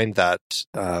find that,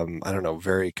 I don't know,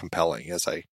 very compelling as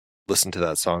I listen to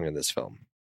that song in this film.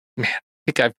 Man,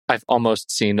 I think I've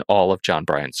almost seen all of John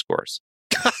Bryan's scores.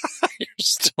 You're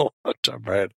still on John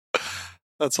Bryan.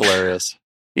 That's hilarious.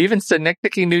 Even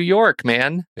Synecdoche, New York,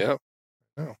 man. Yeah.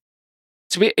 Oh.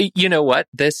 So you know what?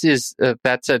 This is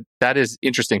that is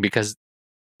interesting because,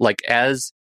 like,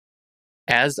 as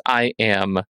I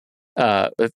am,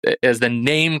 as the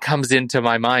name comes into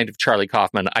my mind of Charlie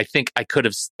Kaufman, I think I could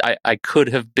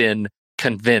have been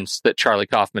convinced that Charlie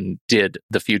Kaufman did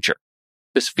The Future.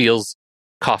 This feels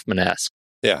Kaufman-esque.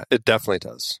 Yeah, it definitely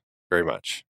does. Very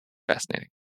much. Fascinating.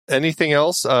 Anything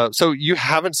else? So you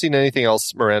haven't seen anything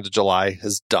else Miranda July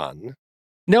has done?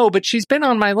 No, but she's been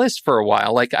on my list for a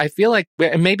while. Like, I feel like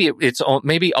maybe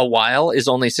maybe a while is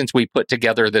only since we put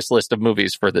together this list of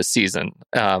movies for this season.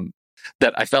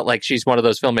 That I felt like she's one of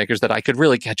those filmmakers that I could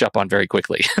really catch up on very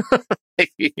quickly.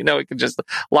 You know, we could just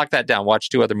lock that down, watch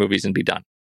 2 other movies, and be done.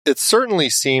 It certainly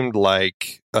seemed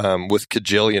like with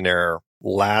Kajillionaire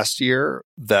last year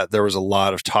that there was a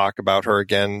lot of talk about her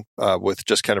again with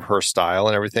just kind of her style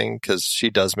and everything, because she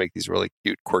does make these really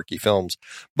cute, quirky films.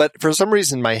 But for some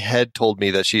reason, my head told me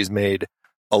that she's made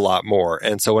a lot more.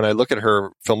 And so when I look at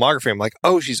her filmography, I'm like,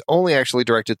 oh, she's only actually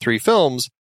directed 3 films.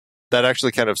 That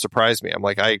actually kind of surprised me. I'm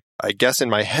like, I guess in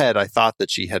my head, I thought that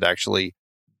she had actually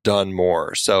done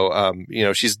more. So, you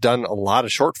know, she's done a lot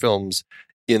of short films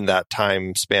in that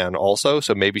time span also.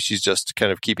 So maybe she's just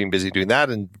kind of keeping busy doing that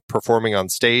and performing on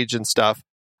stage and stuff.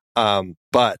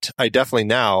 But I definitely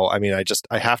now, I mean,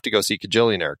 I have to go see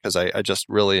Kajillionaire because I just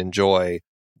really enjoy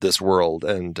this world.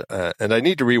 And I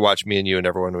need to rewatch Me and You and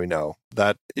Everyone We Know.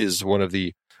 That is one of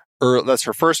the, that's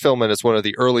her first film. And it's one of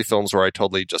the early films where I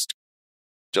totally just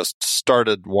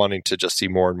started wanting to just see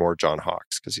more and more John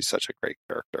Hawkes because he's such a great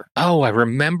character. Oh, I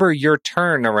remember your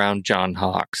turn around John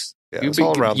Hawkes. Yeah, you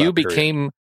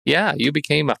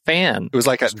became a fan. It was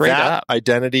like straight up.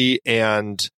 Identity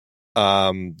and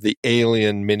the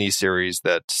Alien miniseries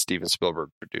that Steven Spielberg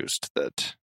produced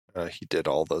that he did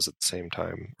all those at the same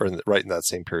time, or right in that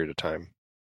same period of time.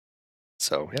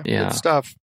 So yeah, good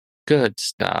stuff. Good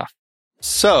stuff.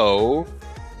 So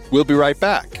we'll be right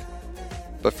back.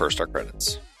 But first, our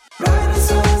credits.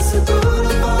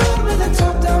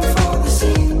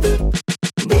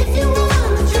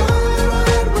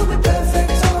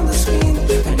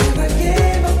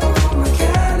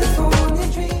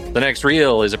 The Next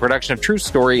Reel is a production of True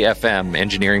Story FM,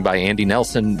 engineering by Andy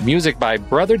Nelson, music by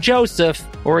Brother Joseph,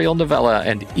 Oriel Novella,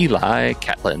 and Eli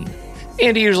Catlin.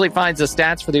 Andy usually finds the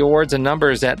stats for the awards and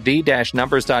numbers at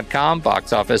the-numbers.com,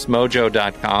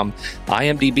 boxofficemojo.com,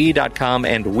 imdb.com,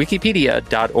 and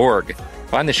wikipedia.org.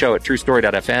 Find the show at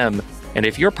truestory.fm, and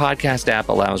if your podcast app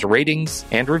allows ratings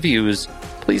and reviews,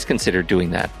 please consider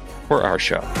doing that for our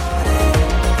show.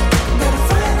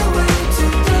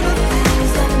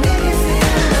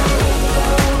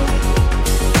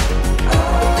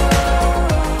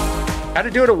 How to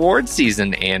do it awards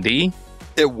season, Andy.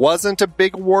 It wasn't a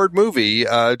big award movie,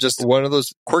 just one of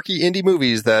those quirky indie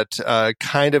movies that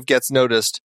kind of gets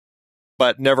noticed,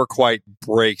 but never quite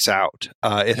breaks out.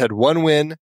 It had 1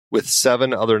 win with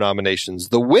 7 other nominations.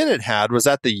 The win it had was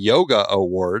at the Yoga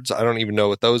Awards. I don't even know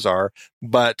what those are,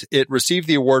 but it received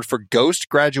the award for Ghost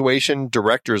Graduation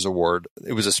Directors Award.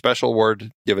 It was a special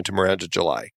award given to Miranda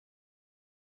July.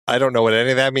 I don't know what any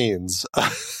of that means.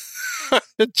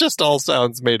 It just all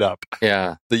sounds made up.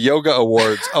 Yeah. The Yoga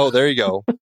Awards. Oh, there you go.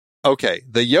 Okay.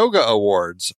 The Yoga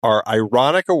Awards are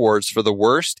ironic awards for the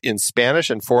worst in Spanish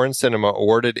and foreign cinema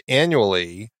awarded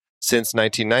annually since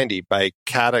 1990 by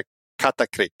Catacric,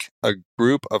 a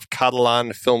group of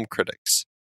Catalan film critics.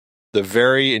 The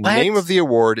very name of the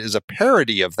award is a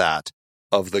parody of that,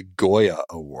 of the Goya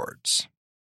Awards.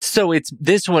 So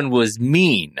this one was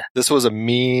mean. This was a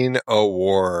mean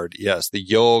award. Yes, the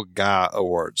Yoga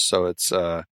Awards. So it's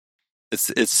the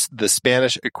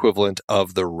Spanish equivalent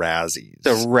of the Razzies.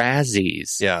 The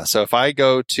Razzies. Yeah. So if I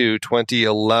go to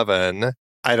 2011,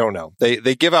 I don't know.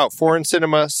 They give out foreign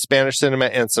cinema, Spanish cinema,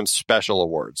 and some special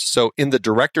awards. So in the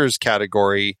directors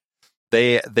category,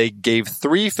 they gave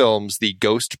 3 films the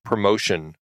Ghost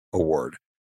Promotion Award.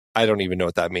 I don't even know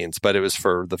what that means, but it was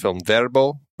for the film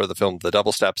Verbo, for the film The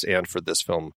Double Steps, and for this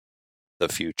film, The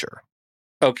Future.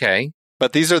 Okay.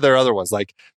 But these are their other ones,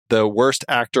 like the Worst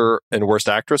Actor and Worst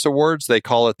Actress Awards. They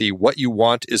call it the What You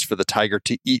Want Is for the Tiger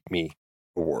to Eat Me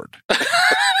Award.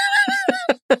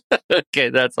 Okay,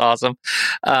 that's awesome.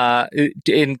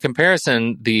 In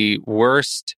comparison, the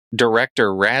Worst Director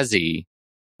Razzie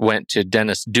went to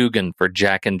Dennis Dugan for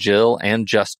Jack and Jill and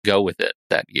Just Go With It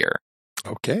that year.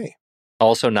 Okay.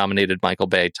 Also nominated Michael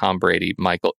Bay, Tom Brady,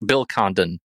 Bill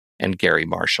Condon, and Gary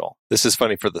Marshall. This is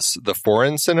funny for the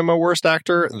foreign cinema worst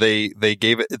actor. They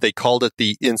called it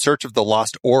the In Search of the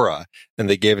Lost Aura, and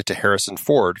they gave it to Harrison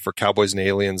Ford for Cowboys and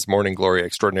Aliens, Morning Glory,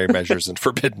 Extraordinary Measures, and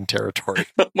Forbidden Territory.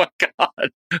 Oh my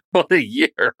God. What a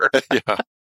year. Yeah.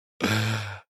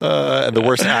 And the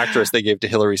worst actress they gave to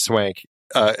Hilary Swank,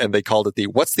 and they called it the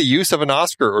What's the Use of an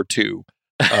Oscar or Two?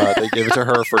 They gave it to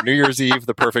her for New Year's Eve,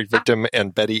 The Perfect Victim,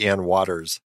 and Betty Ann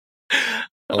Waters. Oh,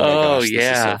 my gosh, yeah.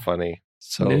 This is so funny.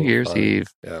 So New Year's Eve.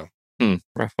 Yeah.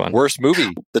 Rough one. Worst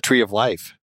movie, The Tree of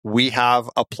Life. We Have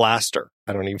a Plaster.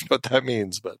 I don't even know what that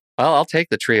means, but. Well, I'll take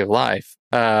The Tree of Life.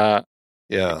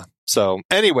 Yeah. So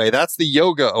anyway, that's the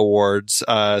Yoga Awards.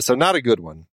 So not a good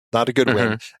one. Not a good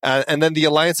win. And then the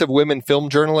Alliance of Women Film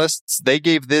Journalists, they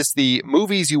gave this the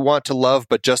Movies You Want to Love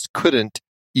But Just Couldn't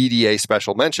EDA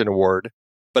Special Mention Award,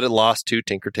 but it lost to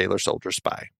Tinker Tailor Soldier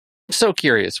Spy. I'm so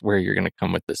curious where you're going to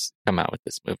come out with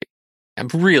this movie. I'm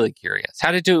really curious.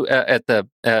 How did it do at the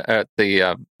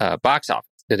box office?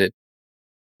 Did it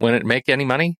make any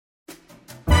money?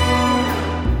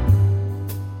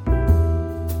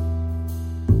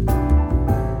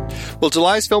 Well,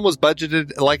 July's film was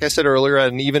budgeted, like I said earlier,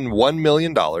 at an even $1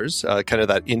 million, kind of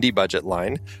that indie budget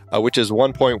line, which is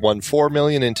 $1.14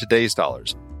 million in today's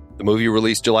dollars. The movie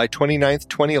released July 29th,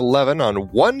 2011 on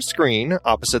one screen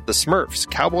opposite The Smurfs,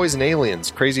 Cowboys and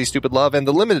Aliens, Crazy Stupid Love, and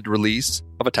the limited release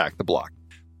of Attack the Block.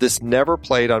 This never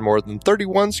played on more than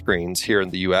 31 screens here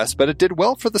in the US, but it did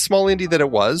well for the small indie that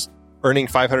it was, earning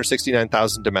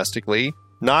 $569,000 domestically,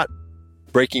 not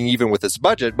breaking even with its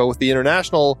budget, but with the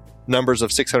international numbers of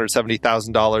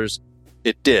 $670,000,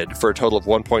 it did, for a total of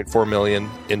 $1.4 million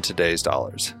in today's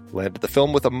dollars. Landed the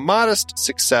film with a modest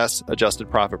success adjusted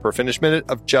profit per finished minute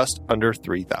of just under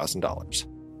 $3,000.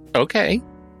 Okay.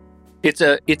 It's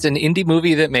an indie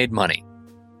movie that made money.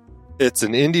 It's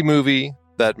an indie movie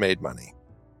that made money.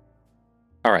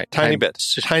 All right. Tiny bit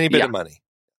of money.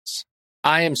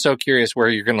 I am so curious where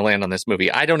you're going to land on this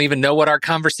movie. I don't even know what our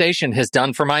conversation has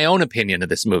done for my own opinion of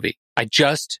this movie. I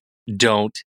just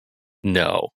don't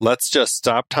know. Let's just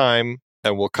stop time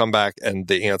and we'll come back and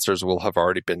the answers will have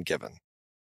already been given.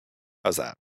 How's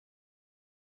that?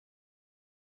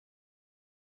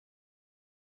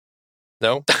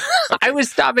 No? Okay. I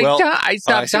was stopping time. I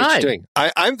stopped time. What you're doing.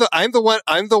 I'm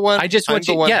the one. I just want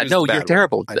you. Yeah, no, you're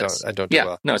terrible at this. I don't do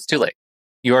well. No, it's too late.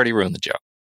 You already ruined the joke.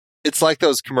 It's like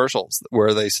those commercials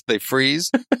where they freeze,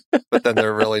 but then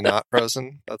they're really not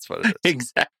frozen. That's what it is.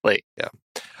 Exactly. Yeah.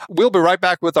 We'll be right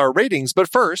back with our ratings,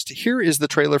 but first, here is the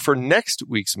trailer for next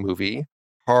week's movie,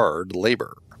 Hard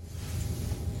Labor.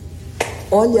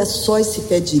 Olha só esse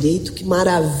pé direito, que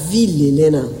maravilha,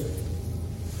 Helena.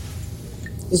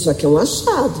 Isso aqui é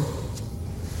achado.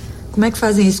 Como é que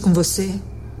fazem isso com você?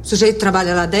 O sujeito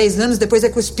trabalha lá 10 anos, depois é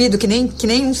cuspido, que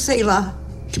nem um sei lá.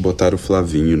 Que botaram o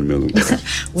Flavinho no meu lugar.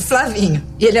 O Flavinho.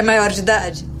 E ele é maior de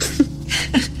idade.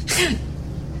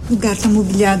 O lugar tá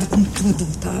mobiliado com tudo,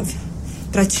 Otávio.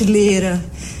 Prateleira,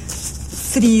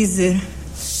 freezer.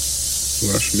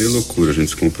 Eu acho meio loucura a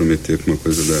gente se comprometer com uma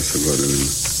coisa dessa agora,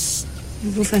 Helena.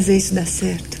 Eu vou fazer isso dar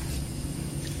certo.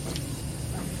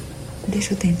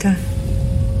 Deixa eu tentar.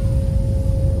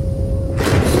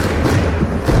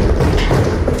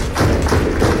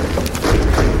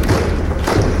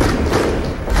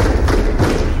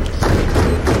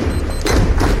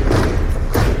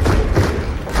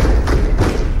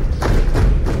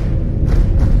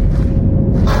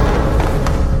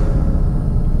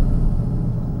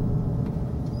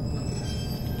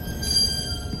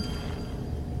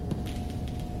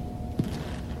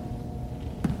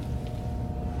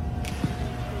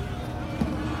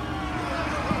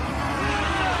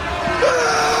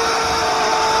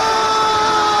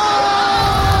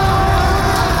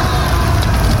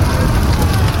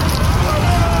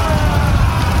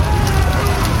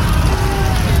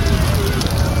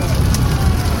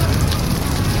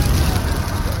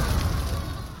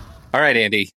 All right,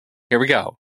 Andy, here we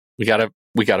go. We gotta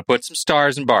put some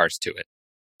stars and bars to it.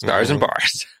 Stars and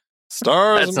bars.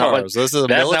 Stars and bars. This is a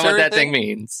that's not what that thing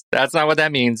means. That's not what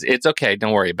that means. It's okay.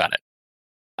 Don't worry about it.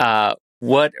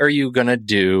 What are you going to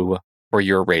do for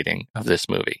your rating of this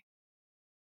movie?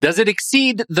 Does it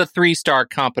exceed the 3-star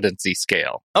competency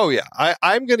scale? Oh, yeah.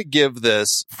 I'm going to give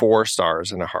this 4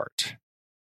 stars and a heart.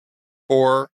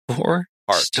 4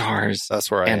 stars.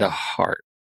 That's where I am. And a heart.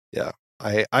 Yeah.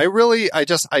 I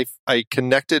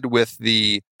connected with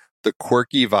the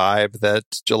quirky vibe that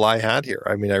July had here.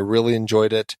 I mean, I really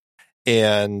enjoyed it.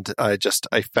 And I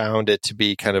found it to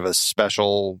be kind of a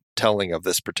special telling of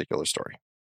this particular story.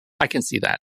 I can see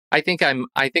that. I think I'm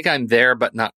there,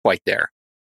 but not quite there.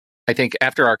 I think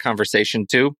after our conversation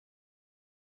too,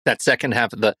 that second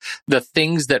half of the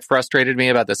things that frustrated me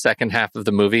about the second half of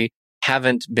the movie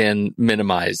haven't been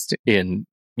minimized in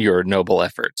your noble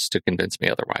efforts to convince me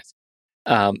otherwise.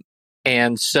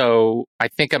 And so I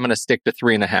think I'm going to stick to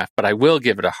 3.5, but I will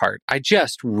give it a heart. I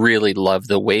just really love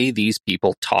the way these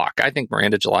people talk. I think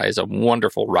Miranda July is a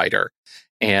wonderful writer,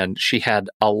 and she had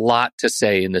a lot to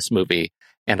say in this movie.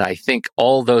 And I think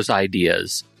all those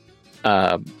ideas,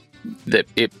 that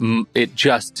it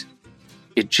just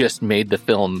made the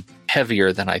film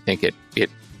heavier than I think it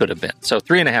could have been. So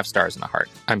 3.5 stars and a heart.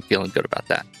 I'm feeling good about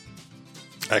that.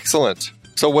 Excellent.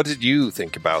 So what did you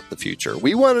think about the future?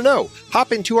 We want to know.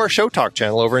 Hop into our Show Talk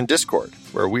channel over in Discord,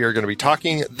 where we are going to be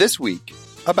talking this week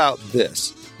about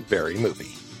this very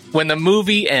movie. When the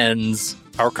movie ends,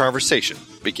 our conversation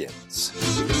begins.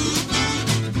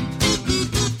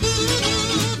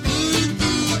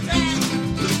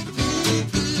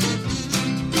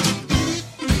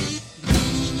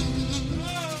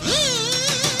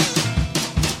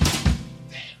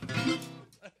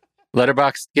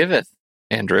 Letterboxd giveth,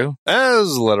 Andrew.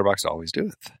 As Letterboxd always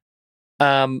doeth.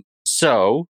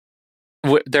 So,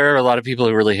 there are a lot of people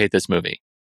who really hate this movie.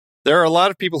 There are a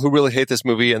lot of people who really hate this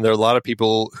movie, and there are a lot of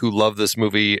people who love this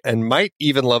movie and might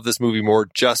even love this movie more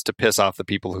just to piss off the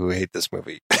people who hate this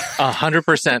movie.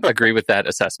 100% agree with that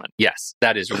assessment. Yes,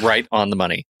 that is right on the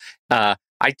money. I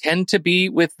tend to be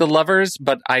with the lovers,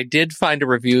 but I did find a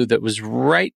review that was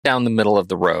right down the middle of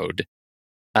the road.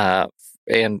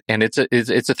 And it's a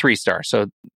 3-star, so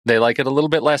they like it a little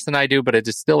bit less than I do, but it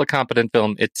is still a competent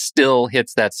film. It still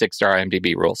hits that 6-star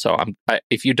IMDb rule. So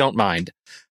if you don't mind,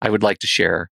 I would like to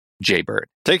share Jaybird.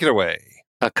 Take it away.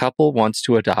 A couple wants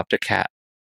to adopt a cat.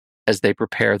 As they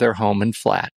prepare their home and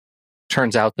flat,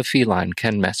 turns out the feline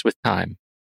can mess with time.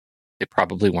 They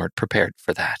probably weren't prepared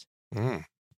for that. 3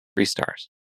 stars,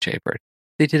 Jaybird.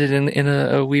 They did it in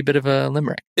a wee bit of a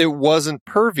limerick. It wasn't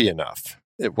pervy enough.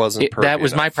 It wasn't pervy that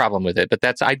was enough. my problem with it, but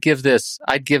I'd give this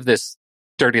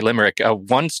dirty limerick a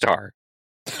 1 star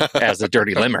as a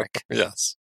dirty limerick.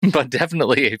 Yes, but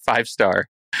definitely a 5-star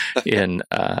in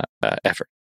effort.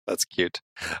 That's cute.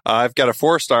 I've got a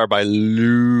 4-star by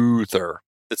Luther.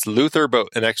 It's Luther, but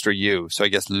an extra U, so I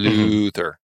guess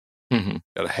Luther. Mm-hmm.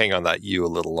 Got to hang on that U a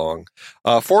little long.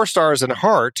 4 stars and a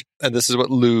heart, and this is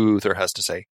what Luther has to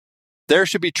say. There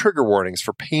should be trigger warnings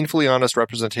for painfully honest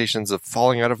representations of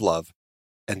falling out of love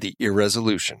and the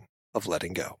irresolution of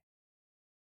letting go.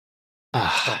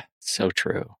 So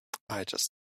true.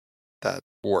 That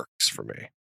works for me.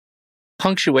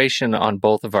 Punctuation on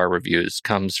both of our reviews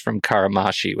comes from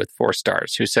Karamashi with 4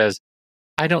 stars, who says,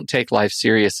 I don't take life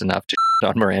serious enough to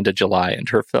on Miranda July and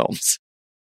her films.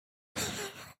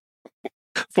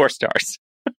 4 stars.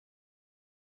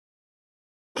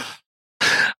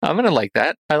 I'm going to like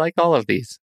that. I like all of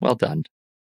these. Well done.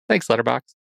 Thanks,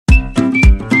 Letterboxd.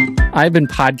 I've been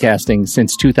podcasting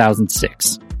since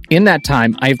 2006. In that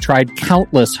time, I've tried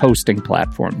countless hosting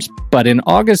platforms, but in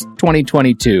August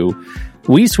 2022,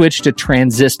 we switched to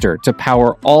Transistor to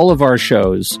power all of our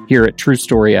shows here at True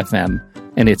Story FM,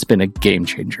 and it's been a game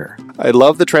changer. I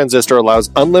love that Transistor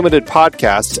allows unlimited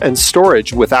podcasts and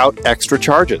storage without extra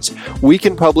charges. We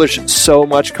can publish so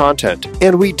much content,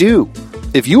 and we do.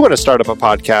 If you want to start up a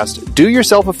podcast, do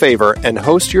yourself a favor and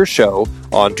host your show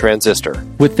on Transistor.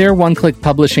 With their one-click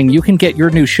publishing, you can get your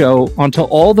new show onto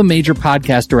all the major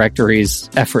podcast directories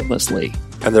effortlessly.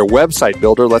 And their website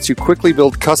builder lets you quickly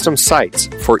build custom sites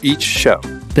for each show.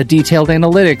 The detailed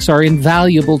analytics are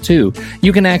invaluable too.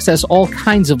 You can access all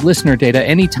kinds of listener data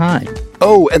anytime.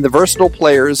 Oh, and the versatile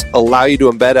players allow you to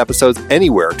embed episodes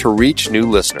anywhere to reach new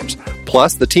listeners.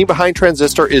 Plus, the team behind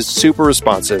Transistor is super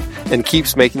responsive and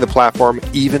keeps making the platform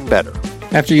even better.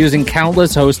 After using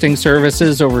countless hosting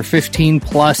services over 15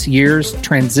 plus years,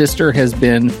 Transistor has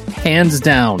been, hands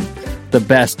down, the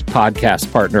best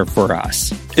podcast partner for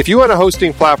us. If you want a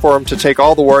hosting platform to take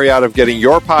all the worry out of getting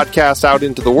your podcast out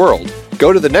into the world,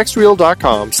 go to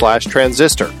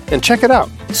thenextreel.com/transistor and check it out.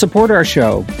 Support our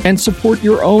show and support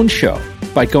your own show.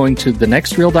 by going to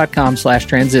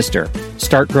thenextreel.com/transistor.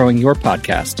 Start growing your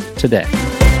podcast today.